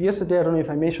don't know if yesterday, I don't know if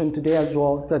I mentioned today as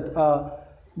well, that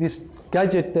this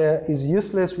gadget there is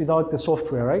useless without the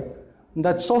software, right? And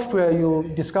that software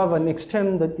you discover next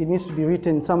term that it needs to be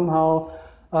written somehow.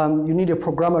 You need a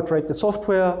programmer to write the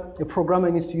software. A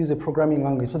programmer needs to use a programming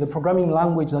language. So the programming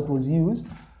language that was used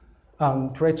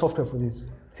to write software for these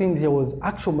things here was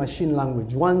actual machine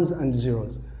language, ones and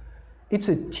zeros. It's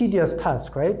a tedious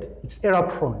task, right? It's error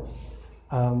prone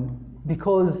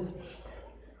because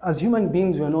as human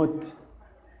beings,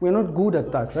 we're not good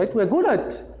at that, right? We're good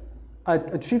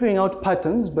at figuring out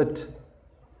patterns, but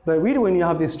really when you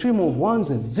have a stream of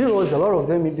ones and zeros, a lot of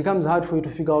them, it becomes hard for you to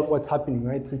figure out what's happening,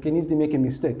 right? So you can easily make a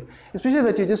mistake, especially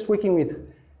that you're just working with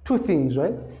two things,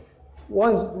 right?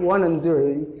 One and zero.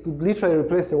 You could literally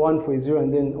replace a 1 for a 0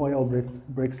 and then all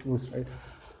breaks loose, right?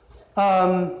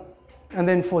 And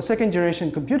then for second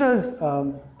generation computers,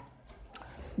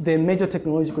 the major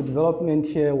technological development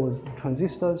here was the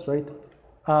transistors, right?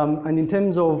 And in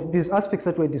terms of these aspects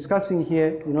that we're discussing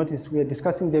here, you notice we are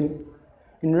discussing them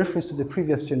in reference to the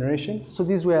previous generation. So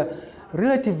these were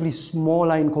relatively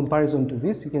smaller in comparison to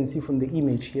this. You can see from the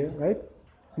image here, right?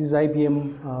 This is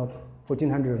IBM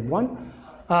 1401.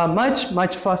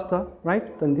 Much faster,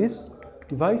 right, than this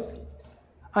device.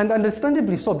 And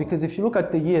understandably so, because if you look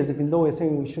at the years, even though we're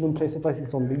saying we shouldn't place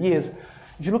emphasis on the years,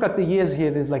 if you look at the years here,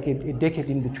 there's like a decade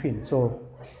in between. So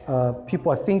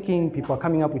people are thinking, people are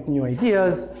coming up with new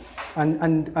ideas,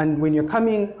 and when you're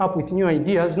coming up with new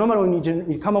ideas, normally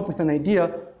when you come up with an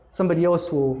idea, somebody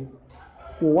else will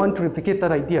want to replicate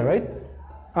that idea, right?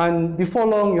 And before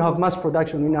long, you have mass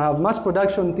production. When you have mass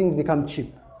production, things become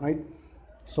cheap, right?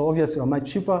 So obviously, they're much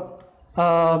cheaper.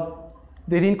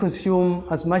 They didn't consume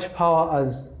as much power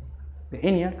as the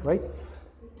ENIAC, right?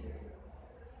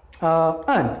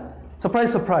 And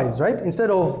surprise, surprise, right? Instead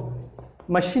of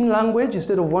machine language,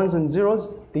 instead of ones and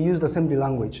zeros, they used assembly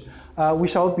language. We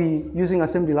shall be using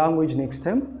assembly language next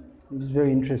term, which is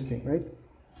very interesting, right?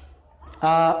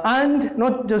 And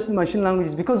not just machine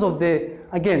languages, because of the,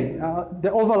 again,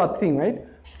 the overlap thing, right?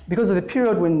 Because of the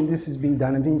period when this is being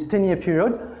done, I mean, it's 10-year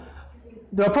period,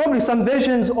 there are probably some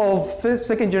versions of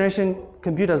second generation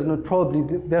computers, not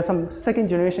probably, there are some second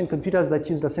generation computers that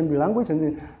used assembly language, and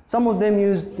then some of them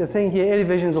used, they're saying here, early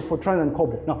versions of Fortran and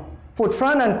COBOL. Now,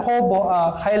 Fortran and COBOL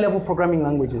are high-level programming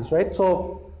languages, right?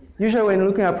 So usually when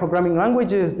looking at programming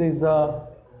languages,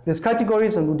 there's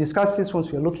categories, and we'll discuss this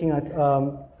once we're looking at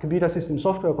computer system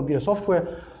software, computer software.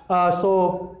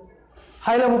 So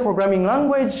high-level programming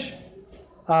language,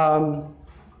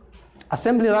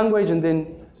 assembly language, and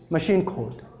then machine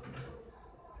code,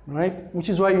 right? Which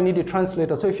is why you need a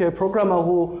translator. So if you're a programmer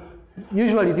who,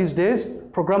 usually these days,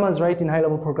 programmers write in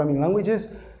high-level programming languages,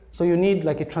 so you need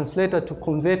like a translator to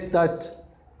convert that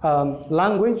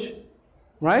language,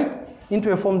 right,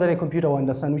 into a form that a computer will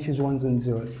understand, which is ones and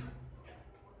zeros.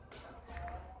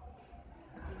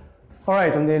 All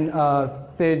right, and then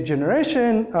third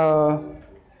generation,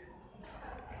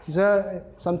 is there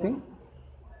something?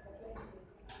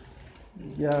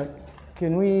 Yeah.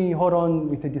 Can we hold on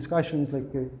with the discussions,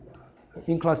 like the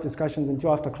in-class discussions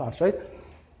until after class, right?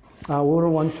 We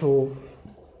wouldn't want to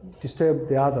disturb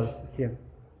the others here.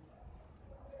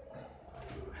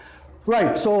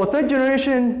 Right, so third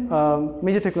generation,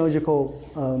 major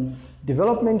technological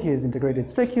development here is integrated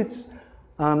circuits.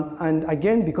 And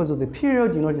again, because of the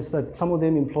period, you notice that some of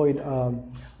them employed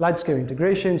large-scale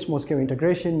integration, small-scale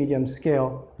integration,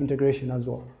 medium-scale integration as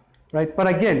well, right? But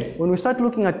again, when we start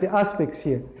looking at the aspects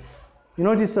here, you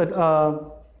notice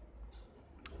that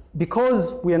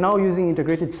because we are now using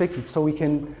integrated circuits, so we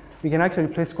can actually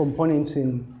place components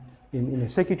in a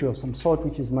circuitry of some sort,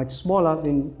 which is much smaller,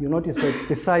 then you notice that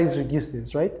the size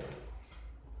reduces, right?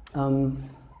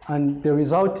 And the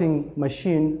resulting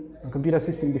machine, computer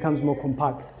system, becomes more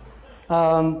compact.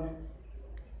 And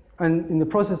in the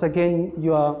process, again,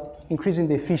 you are increasing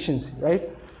the efficiency, right?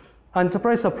 And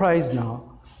surprise, surprise now,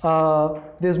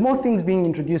 there's more things being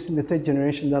introduced in the third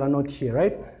generation that are not here,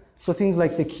 right? So things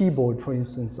like the keyboard, for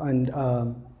instance, and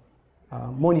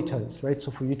monitors, right?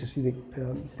 So for you to see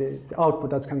the output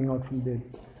that's coming out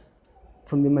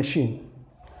from the machine.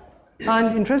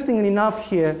 And interestingly enough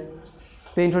here,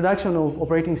 the introduction of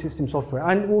operating system software.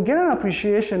 And we'll get an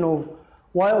appreciation of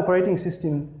why operating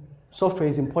system software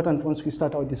is important once we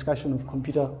start our discussion of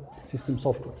computer system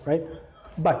software, right?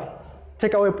 But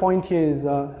takeaway point here is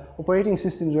operating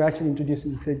systems were actually introduced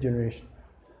in the third generation.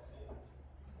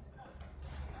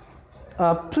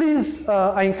 Please,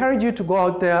 I encourage you to go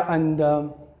out there and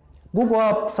Google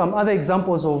up some other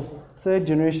examples of third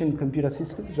generation computer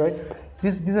systems, right?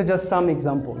 These are just some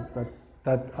examples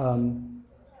that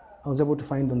I was able to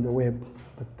find on the web.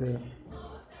 But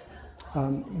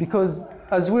because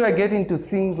as we are getting to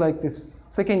things like this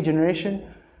second generation,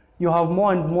 you have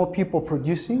more and more people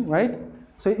producing, right?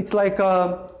 So it's like,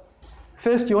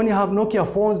 first you only have Nokia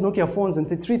phones, and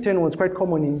the 310 was quite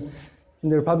common in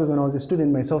the Republic when I was a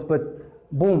student myself, but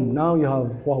boom, now you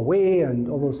have Huawei and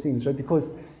all those things, right?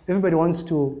 Because everybody wants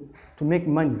to make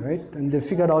money, right? And they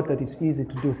figured out that it's easy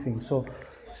to do things. So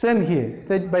same here.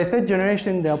 By third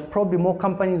generation, there are probably more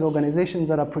companies, organizations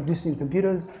that are producing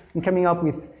computers and coming up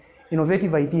with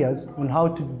innovative ideas on how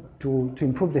to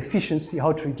improve the efficiency,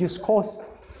 how to reduce cost,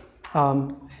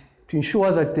 to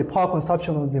ensure that the power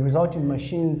consumption of the resulting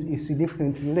machines is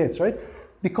significantly less, right?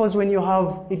 Because when you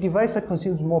have a device that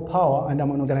consumes more power, and I'm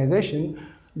an organization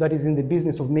that is in the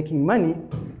business of making money,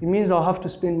 it means I'll have to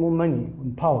spend more money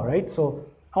on power, right? So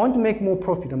I want to make more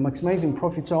profit. I'm maximizing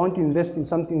profit, so I want to invest in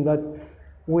something that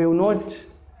will not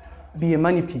be a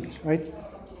money pit, right?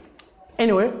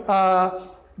 Anyway,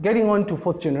 getting on to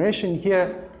fourth generation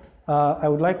here, I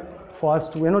would like for us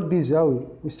to, we're not busy, are we?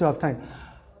 We still have time.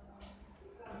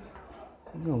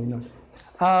 No, we're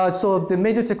not. So the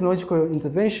major technological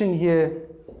intervention here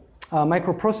are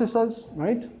microprocessors,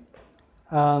 right?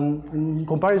 In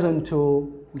comparison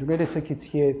to integrated circuits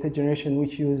here, third generation,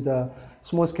 which used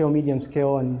small scale, medium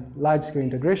scale, and large scale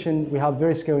integration, we have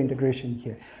very scale integration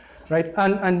here, right?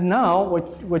 And now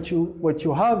what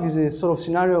you have is a sort of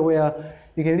scenario where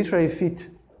you can literally fit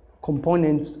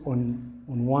components on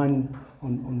one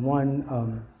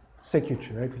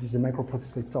circuitry, right, which is the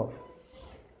microprocessor itself.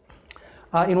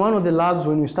 In one of the labs,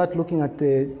 when we start looking at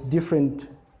the different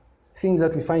things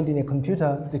that we find in a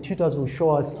computer, the tutors will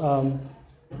show us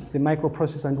the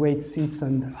microprocessor and where it sits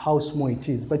and how small it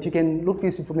is. But you can look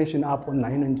this information up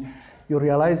online and you'll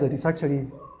realize that it's actually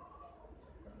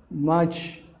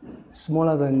much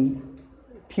smaller than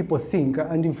people think.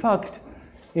 And in fact,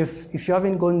 if you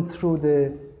haven't gone through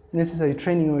the necessary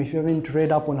training, or if you haven't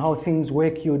read up on how things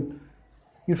work, you'd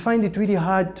find it really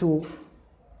hard to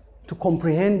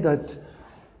comprehend that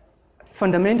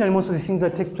fundamentally most of the things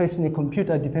that take place in a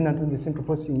computer are dependent on the central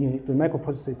processing unit, the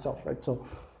microprocessor itself, right? So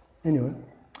anyway,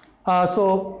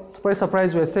 so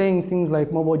surprise, we're saying things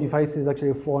like mobile devices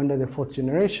actually fall under the fourth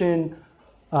generation.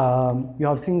 You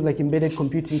have things like embedded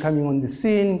computing coming on the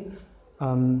scene.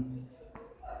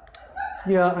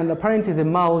 Yeah, and apparently the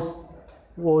mouse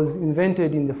was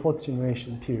invented in the fourth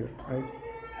generation period, right?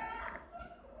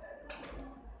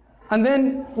 And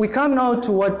then we come now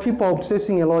to what people are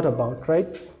obsessing a lot about, right?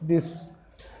 This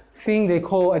thing they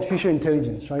call artificial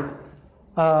intelligence, right?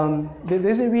 There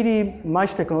isn't really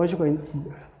much technological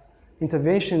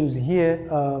interventions here,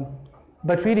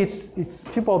 but really it's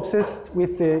people obsessed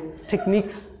with the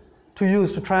techniques to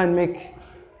use to try and make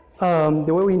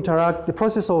the way we interact, the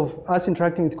process of us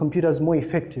interacting with computers more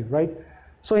effective, right?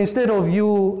 So instead of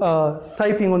you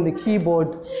typing on the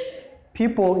keyboard,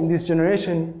 people in this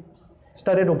generation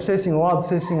started obsessing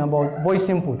about voice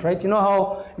input, right? You know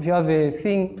how if you have a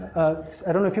thing,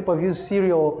 I don't know if people have used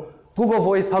Siri or Google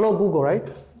Voice, hello Google, right?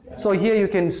 So here you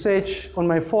can search on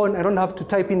my phone. I don't have to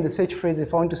type in the search phrase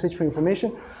if I want to search for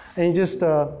information. And you just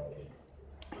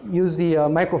use the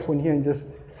microphone here and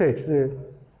just search the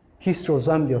history of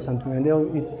Zambia or something. And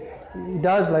it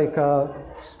does like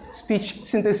speech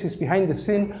synthesis behind the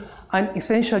scene. And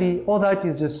essentially all that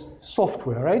is just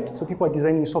software, right? So people are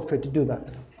designing software to do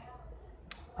that.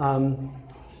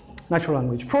 Natural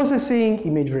language processing,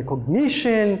 image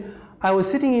recognition. I was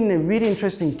sitting in a really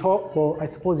interesting talk. Well, I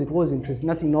suppose it was interesting,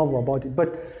 nothing novel about it.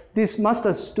 But this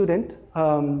master's student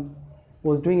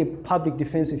was doing a public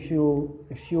defense is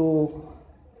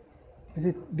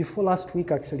it before last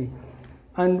week actually?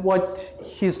 And what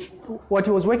he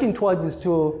was working towards is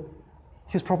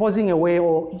he's proposing a way,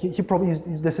 or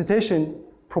his dissertation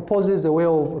proposes a way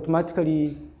of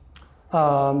automatically,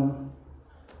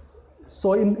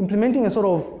 so implementing a sort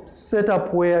of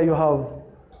setup where you have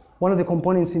one of the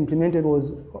components implemented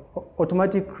was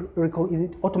automatic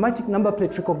number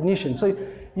plate recognition. So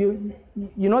you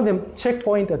know the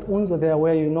checkpoint at UNZA there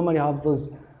where you normally have those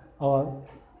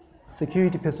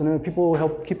security personnel, people who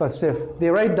help keep us safe. They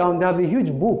write down, they have a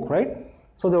huge book, right?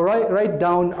 So they write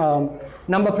down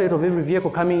number plate of every vehicle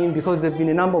coming in because there have been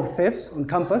a number of thefts on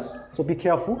campus, so be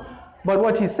careful. But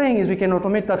what he's saying is we can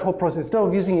automate that whole process. Instead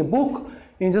of using a book,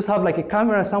 you can just have like a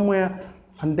camera somewhere,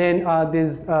 and then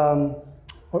there's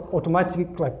automatic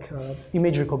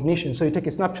image recognition. So you take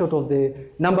a snapshot of the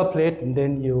number plate, and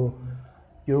then you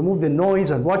remove the noise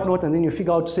and whatnot, and then you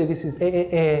figure out, say, this is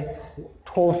AAA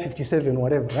 1257,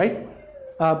 whatever, right?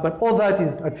 But all that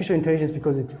is artificial intelligence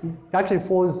because it actually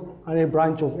falls under a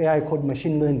branch of AI called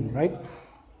machine learning, right?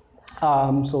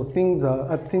 So things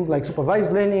like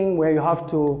supervised learning, where you have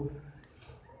to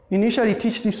initially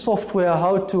teach this software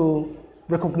how to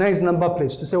recognize number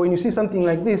plates, to say when you see something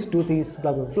like this, do this,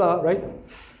 blah, blah, blah, right?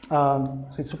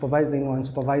 So it's supervised learning or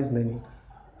unsupervised learning.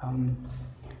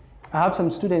 I have some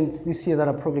students this year that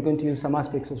are probably going to use some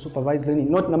aspects of supervised learning,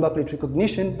 not number plate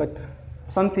recognition, but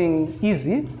something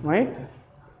easy, right?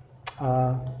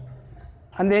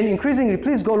 And then increasingly,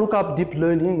 please go look up deep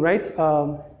learning, right?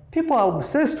 People are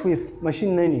obsessed with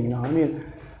machine learning now. I mean,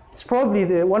 it's probably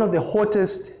one of the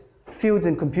hottest fields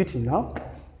in computing now,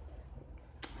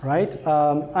 right?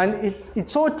 And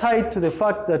it's all tied to the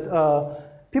fact that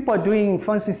people are doing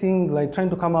fancy things like trying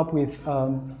to come up with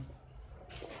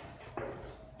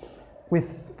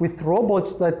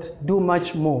robots that do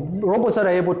much more. Robots that are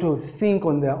able to think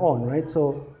on their own, right?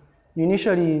 So you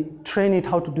initially train it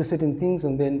how to do certain things,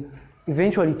 and then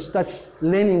eventually it starts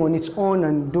learning on its own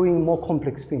and doing more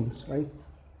complex things, right?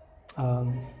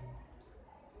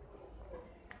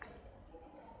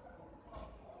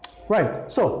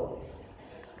 Right, so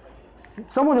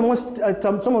some of the most,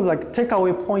 some of like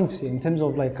takeaway points here in terms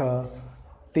of like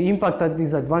the impact that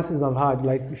these advances have had.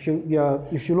 Like if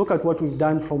you look at what we've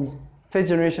done from first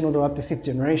generation all the way up to fifth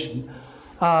generation,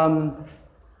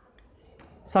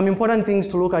 some important things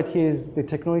to look at here is the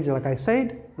technology, like I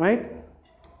said, right?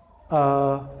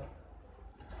 I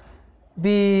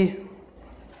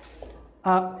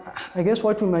guess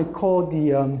what we might call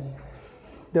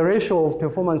the ratio of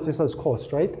performance versus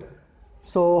cost, right?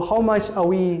 So how much are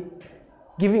we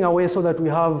giving away so that we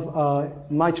have a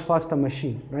much faster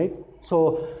machine, right?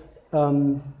 So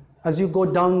as you go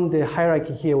down the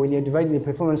hierarchy here, when you're dividing the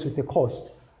performance with the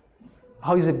cost,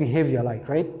 how is the behavior like,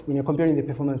 right? When you're comparing the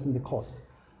performance and the cost.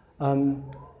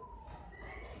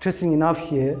 Interesting enough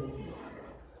here,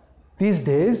 these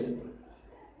days,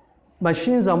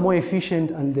 machines are more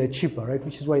efficient and they're cheaper, right?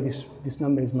 Which is why this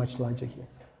number is much larger here.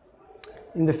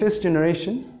 In the first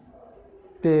generation,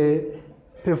 the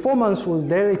performance was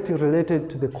directly related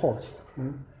to the cost.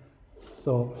 Right?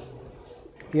 So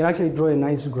you can actually draw a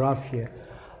nice graph here.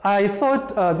 I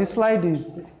thought this slide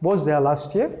was there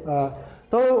last year.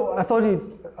 Though I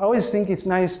always think it's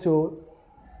nice to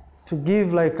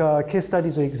give like case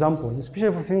studies or examples,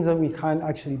 especially for things that we can't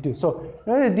actually do. So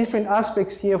there are different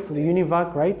aspects here for the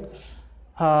UNIVAC, right?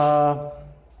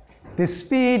 The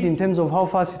speed in terms of how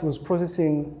fast it was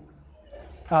processing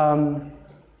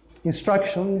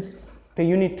instructions per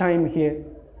unit time here.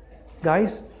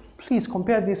 Guys, please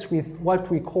compare this with what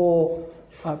we call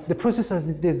the processors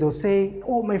these days. They'll say,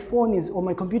 oh, my phone is, or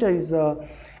my computer is,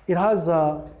 it has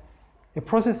a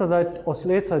processor that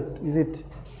oscillates at, is it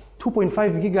 2.5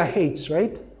 gigahertz,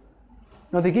 right?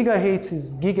 Now the gigahertz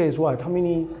is, giga is what? How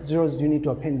many zeros do you need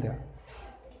to append there?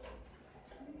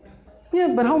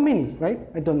 Yeah, but how many, right?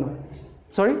 I don't know.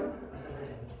 Sorry?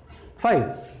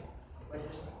 5.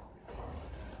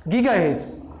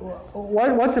 Gigahertz.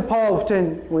 What's the power of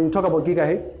 10 when you talk about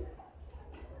gigahertz?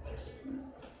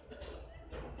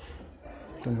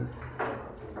 Don't know.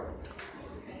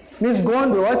 Ms.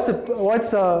 Gondo,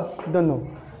 don't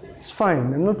know. It's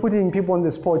fine. I'm not putting people on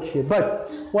the spot here. But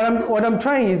what I'm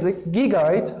trying is a giga,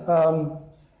 right?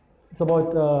 It's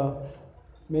about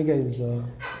mega is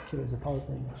kilo is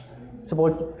 1,000. It's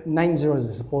about 9 zeros,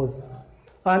 I suppose.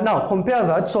 Now compare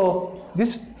that. So the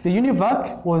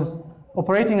UNIVAC was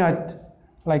operating at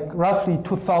like roughly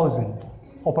 2,000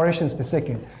 operations per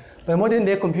second. But a modern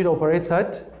day computer operates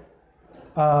at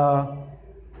now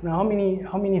how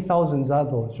many thousands are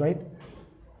those, right?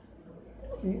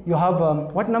 You have,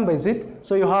 what number is it?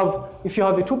 So you have, if you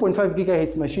have a 2.5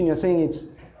 gigahertz machine, you're saying it's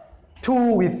 2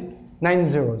 with 9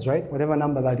 zeros, right? Whatever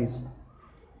number that is.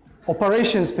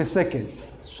 Operations per second.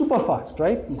 Super fast,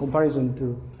 right? In comparison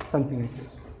to something like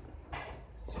this.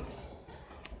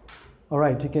 All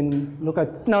right, you can look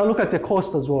at the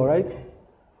cost as well, right?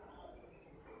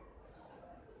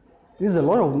 This is a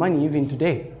lot of money even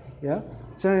today, yeah?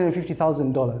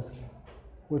 $750,000.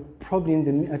 We're probably in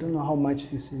the, I don't know how much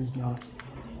this is now.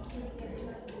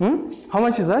 How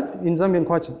much is that in Zambian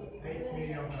kwacha? 8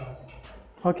 million plus.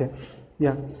 Okay.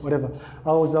 Yeah, whatever.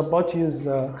 I was about to use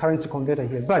currency converter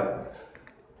here, but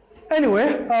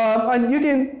anyway, and you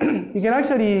can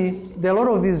actually, there are a lot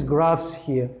of these graphs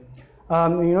here.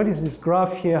 You notice this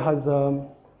graph here has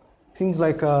things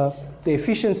like the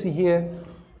efficiency here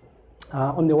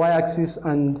on the y-axis,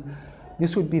 and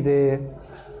this would be the,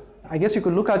 I guess you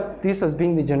could look at this as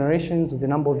being the generations of the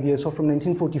number of years. So from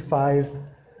 1945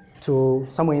 to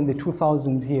somewhere in the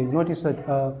 2000s here, you notice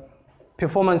that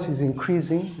performance is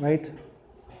increasing, right,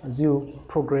 as you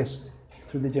progress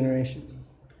through the generations.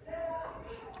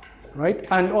 Right?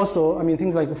 And also, I mean,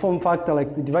 things like the form factor,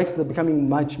 like the devices are becoming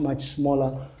much, much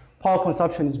smaller. Power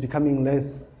consumption is becoming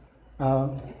less.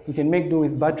 We can make do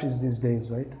with batteries these days,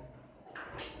 right?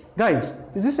 Guys,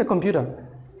 is this a computer?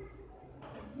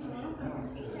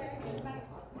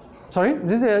 Sorry?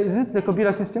 Is it a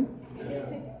computer system?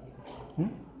 Hmm?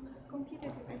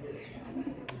 Computer device.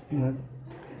 Yeah.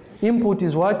 Input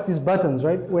is what? These buttons,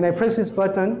 right? When I press this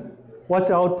button, what's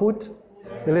the output?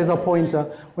 The laser pointer.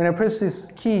 When I press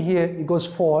this key here, it goes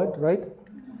forward, right?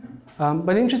 But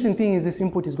the interesting thing is this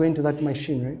input is going to that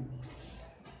machine, right?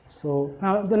 So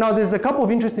now there's a couple of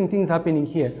interesting things happening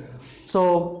here.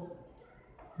 So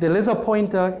the laser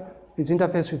pointer is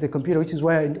interfaced with the computer, which is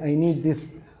why I need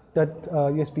that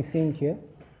USB thing here.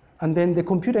 And then the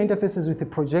computer interfaces with the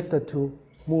projector to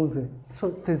move it.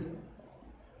 So there's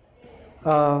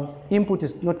input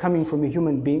is not coming from a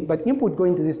human being, but input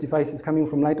going to this device is coming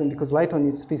from Lighton, because Lighton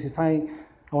is specifying,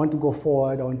 I want to go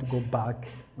forward, I want to go back,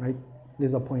 right?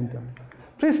 Laser pointer.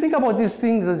 Please think about these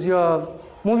things as you're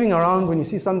moving around when you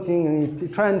see something and you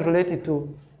try and relate it to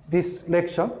this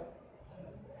lecture.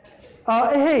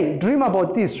 Hey, dream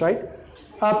about this, right?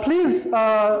 Please,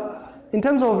 in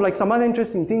terms of like some other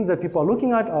interesting things that people are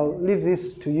looking at, I'll leave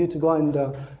this to you to go and,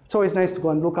 it's always nice to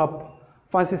go and look up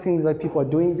fancy things that people are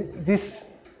doing. This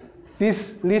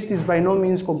list is by no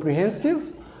means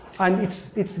comprehensive, and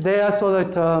it's there so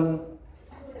that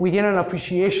we gain an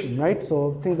appreciation, right?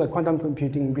 So things like quantum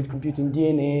computing, grid computing,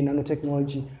 DNA,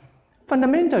 nanotechnology.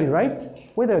 Fundamentally,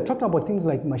 right, whether you're talking about things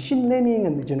like machine learning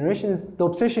and the generations, the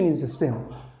obsession is the same.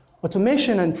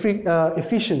 Automation and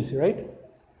efficiency, right?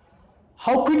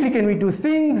 How quickly can we do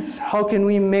things? How can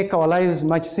we make our lives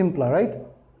much simpler, right?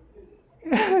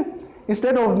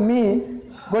 Instead of me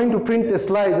going to print the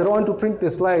slides, I don't want to print the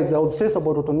slides, I obsess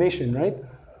about automation, right?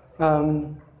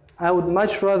 I would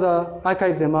much rather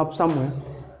archive them up somewhere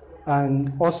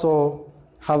and also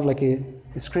have like a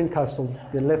screencast of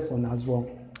the lesson as well.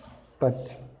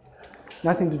 But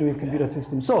nothing to do with computer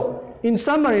systems. So, in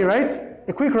summary, right,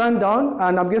 a quick rundown,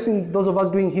 and I'm guessing those of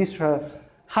us doing history are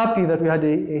happy that we had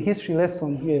a history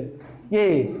lesson here.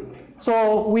 Yay.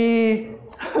 So we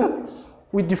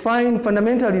define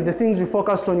fundamentally the things we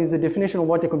focused on is the definition of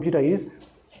what a computer is.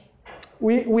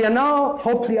 We are now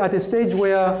hopefully at a stage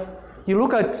where you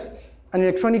look at an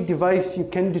electronic device, you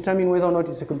can determine whether or not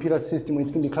it's a computer system, or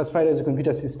it can be classified as a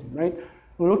computer system, right?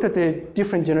 We looked at the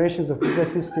different generations of computer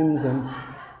systems and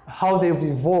how they've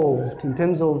evolved in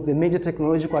terms of the major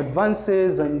technological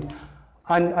advances and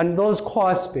those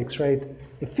core aspects, right?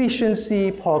 Efficiency,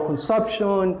 power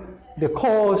consumption, the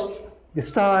cost, the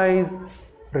size,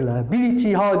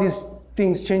 reliability, how are these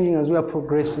things changing as we are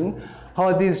progressing? How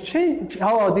are these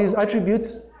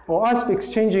attributes or aspects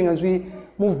changing as we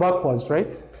move backwards, right?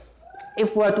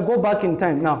 If we were to go back in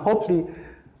time, now hopefully,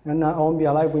 and I won't be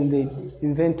alive when they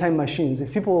invent time machines.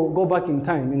 If people go back in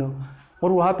time, you know,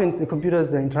 what will happen to the computers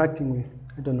they're interacting with?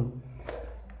 I don't know.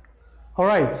 All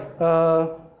right.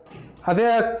 Are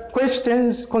there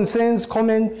questions, concerns,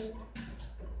 comments?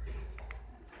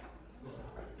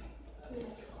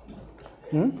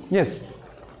 Yes.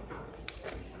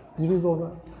 Did we go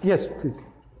over? Yes, please.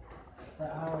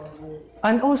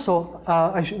 And also,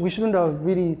 we shouldn't have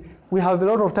really, we have a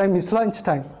lot of time, it's lunch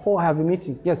time, or have a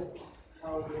meeting. Yes.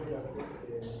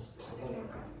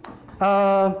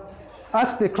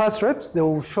 Ask the class reps, they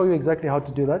will show you exactly how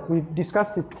to do that. We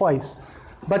discussed it twice.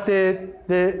 But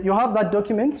you have that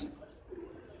document?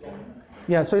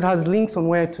 Yeah, so it has links on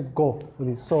where to go for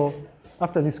this. So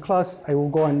after this class, I will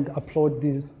go and upload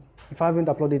these, if I haven't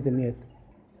uploaded them yet.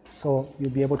 So you'll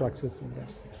be able to access them there.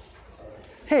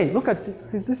 Hey, look at,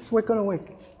 is this gonna work?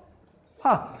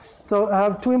 So I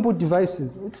have 2 input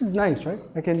devices, which is nice, right?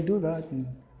 I can do that.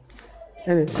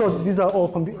 Anyway, so these are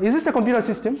all is this a computer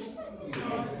system?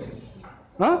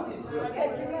 Huh?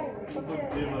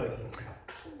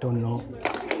 Don't know.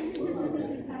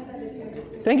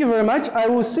 Thank you very much. I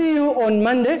will see you on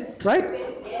Monday, right?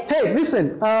 Hey,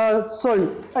 listen, sorry,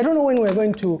 I don't know when we're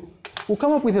going to, we'll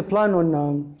come up with a plan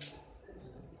on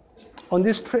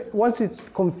this, once it's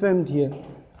confirmed here,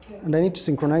 and I need to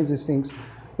synchronize these things.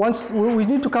 Once, we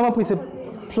need to come up with a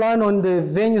plan on the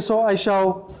venue, so I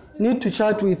shall need to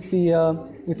chat with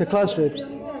the class reps.